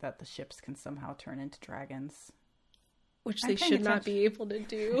foreshadowing that the ships can somehow turn into dragons. Which I'm they paying should not attention. be able to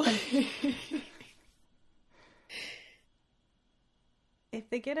do. If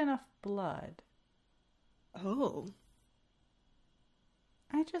they get enough blood, Oh.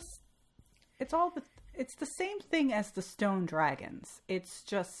 it's the same thing as the stone dragons. It's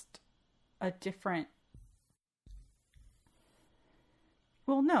just a different.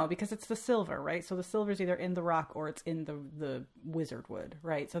 Well, no, because it's the silver, right? So the silver's either in the rock or it's in the wizard wood,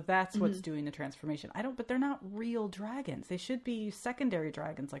 right? So that's what's doing the transformation. But they're not real dragons. They should be secondary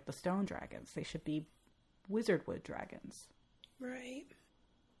dragons like the stone dragons. They should be wizard wood dragons. Right.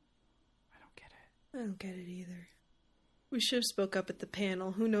 I don't get it. I don't get it either. We should have spoke up at the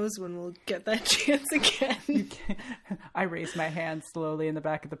panel. Who knows when we'll get that chance again. I raise my hand slowly in the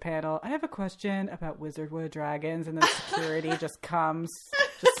back of the panel. I have a question about wizardwood dragons, and then security just comes,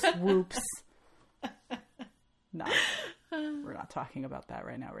 just swoops. No, we're not talking about that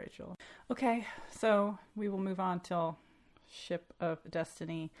right now, Rachel. Okay, so we will move on till Ship of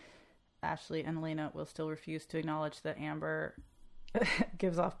Destiny. Ashley and Elena will still refuse to acknowledge that Amber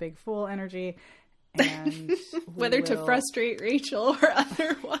gives off big fool energy. And Whether to frustrate Rachel or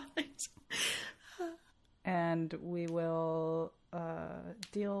otherwise. And we will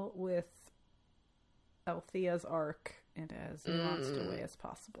deal with Althea's arc in as nuanced a way as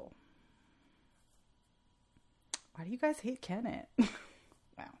possible. Why do you guys hate Kenneth?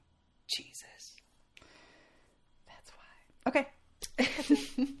 Wow. Jesus. That's why. Okay.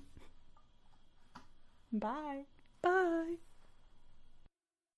 Bye. Bye.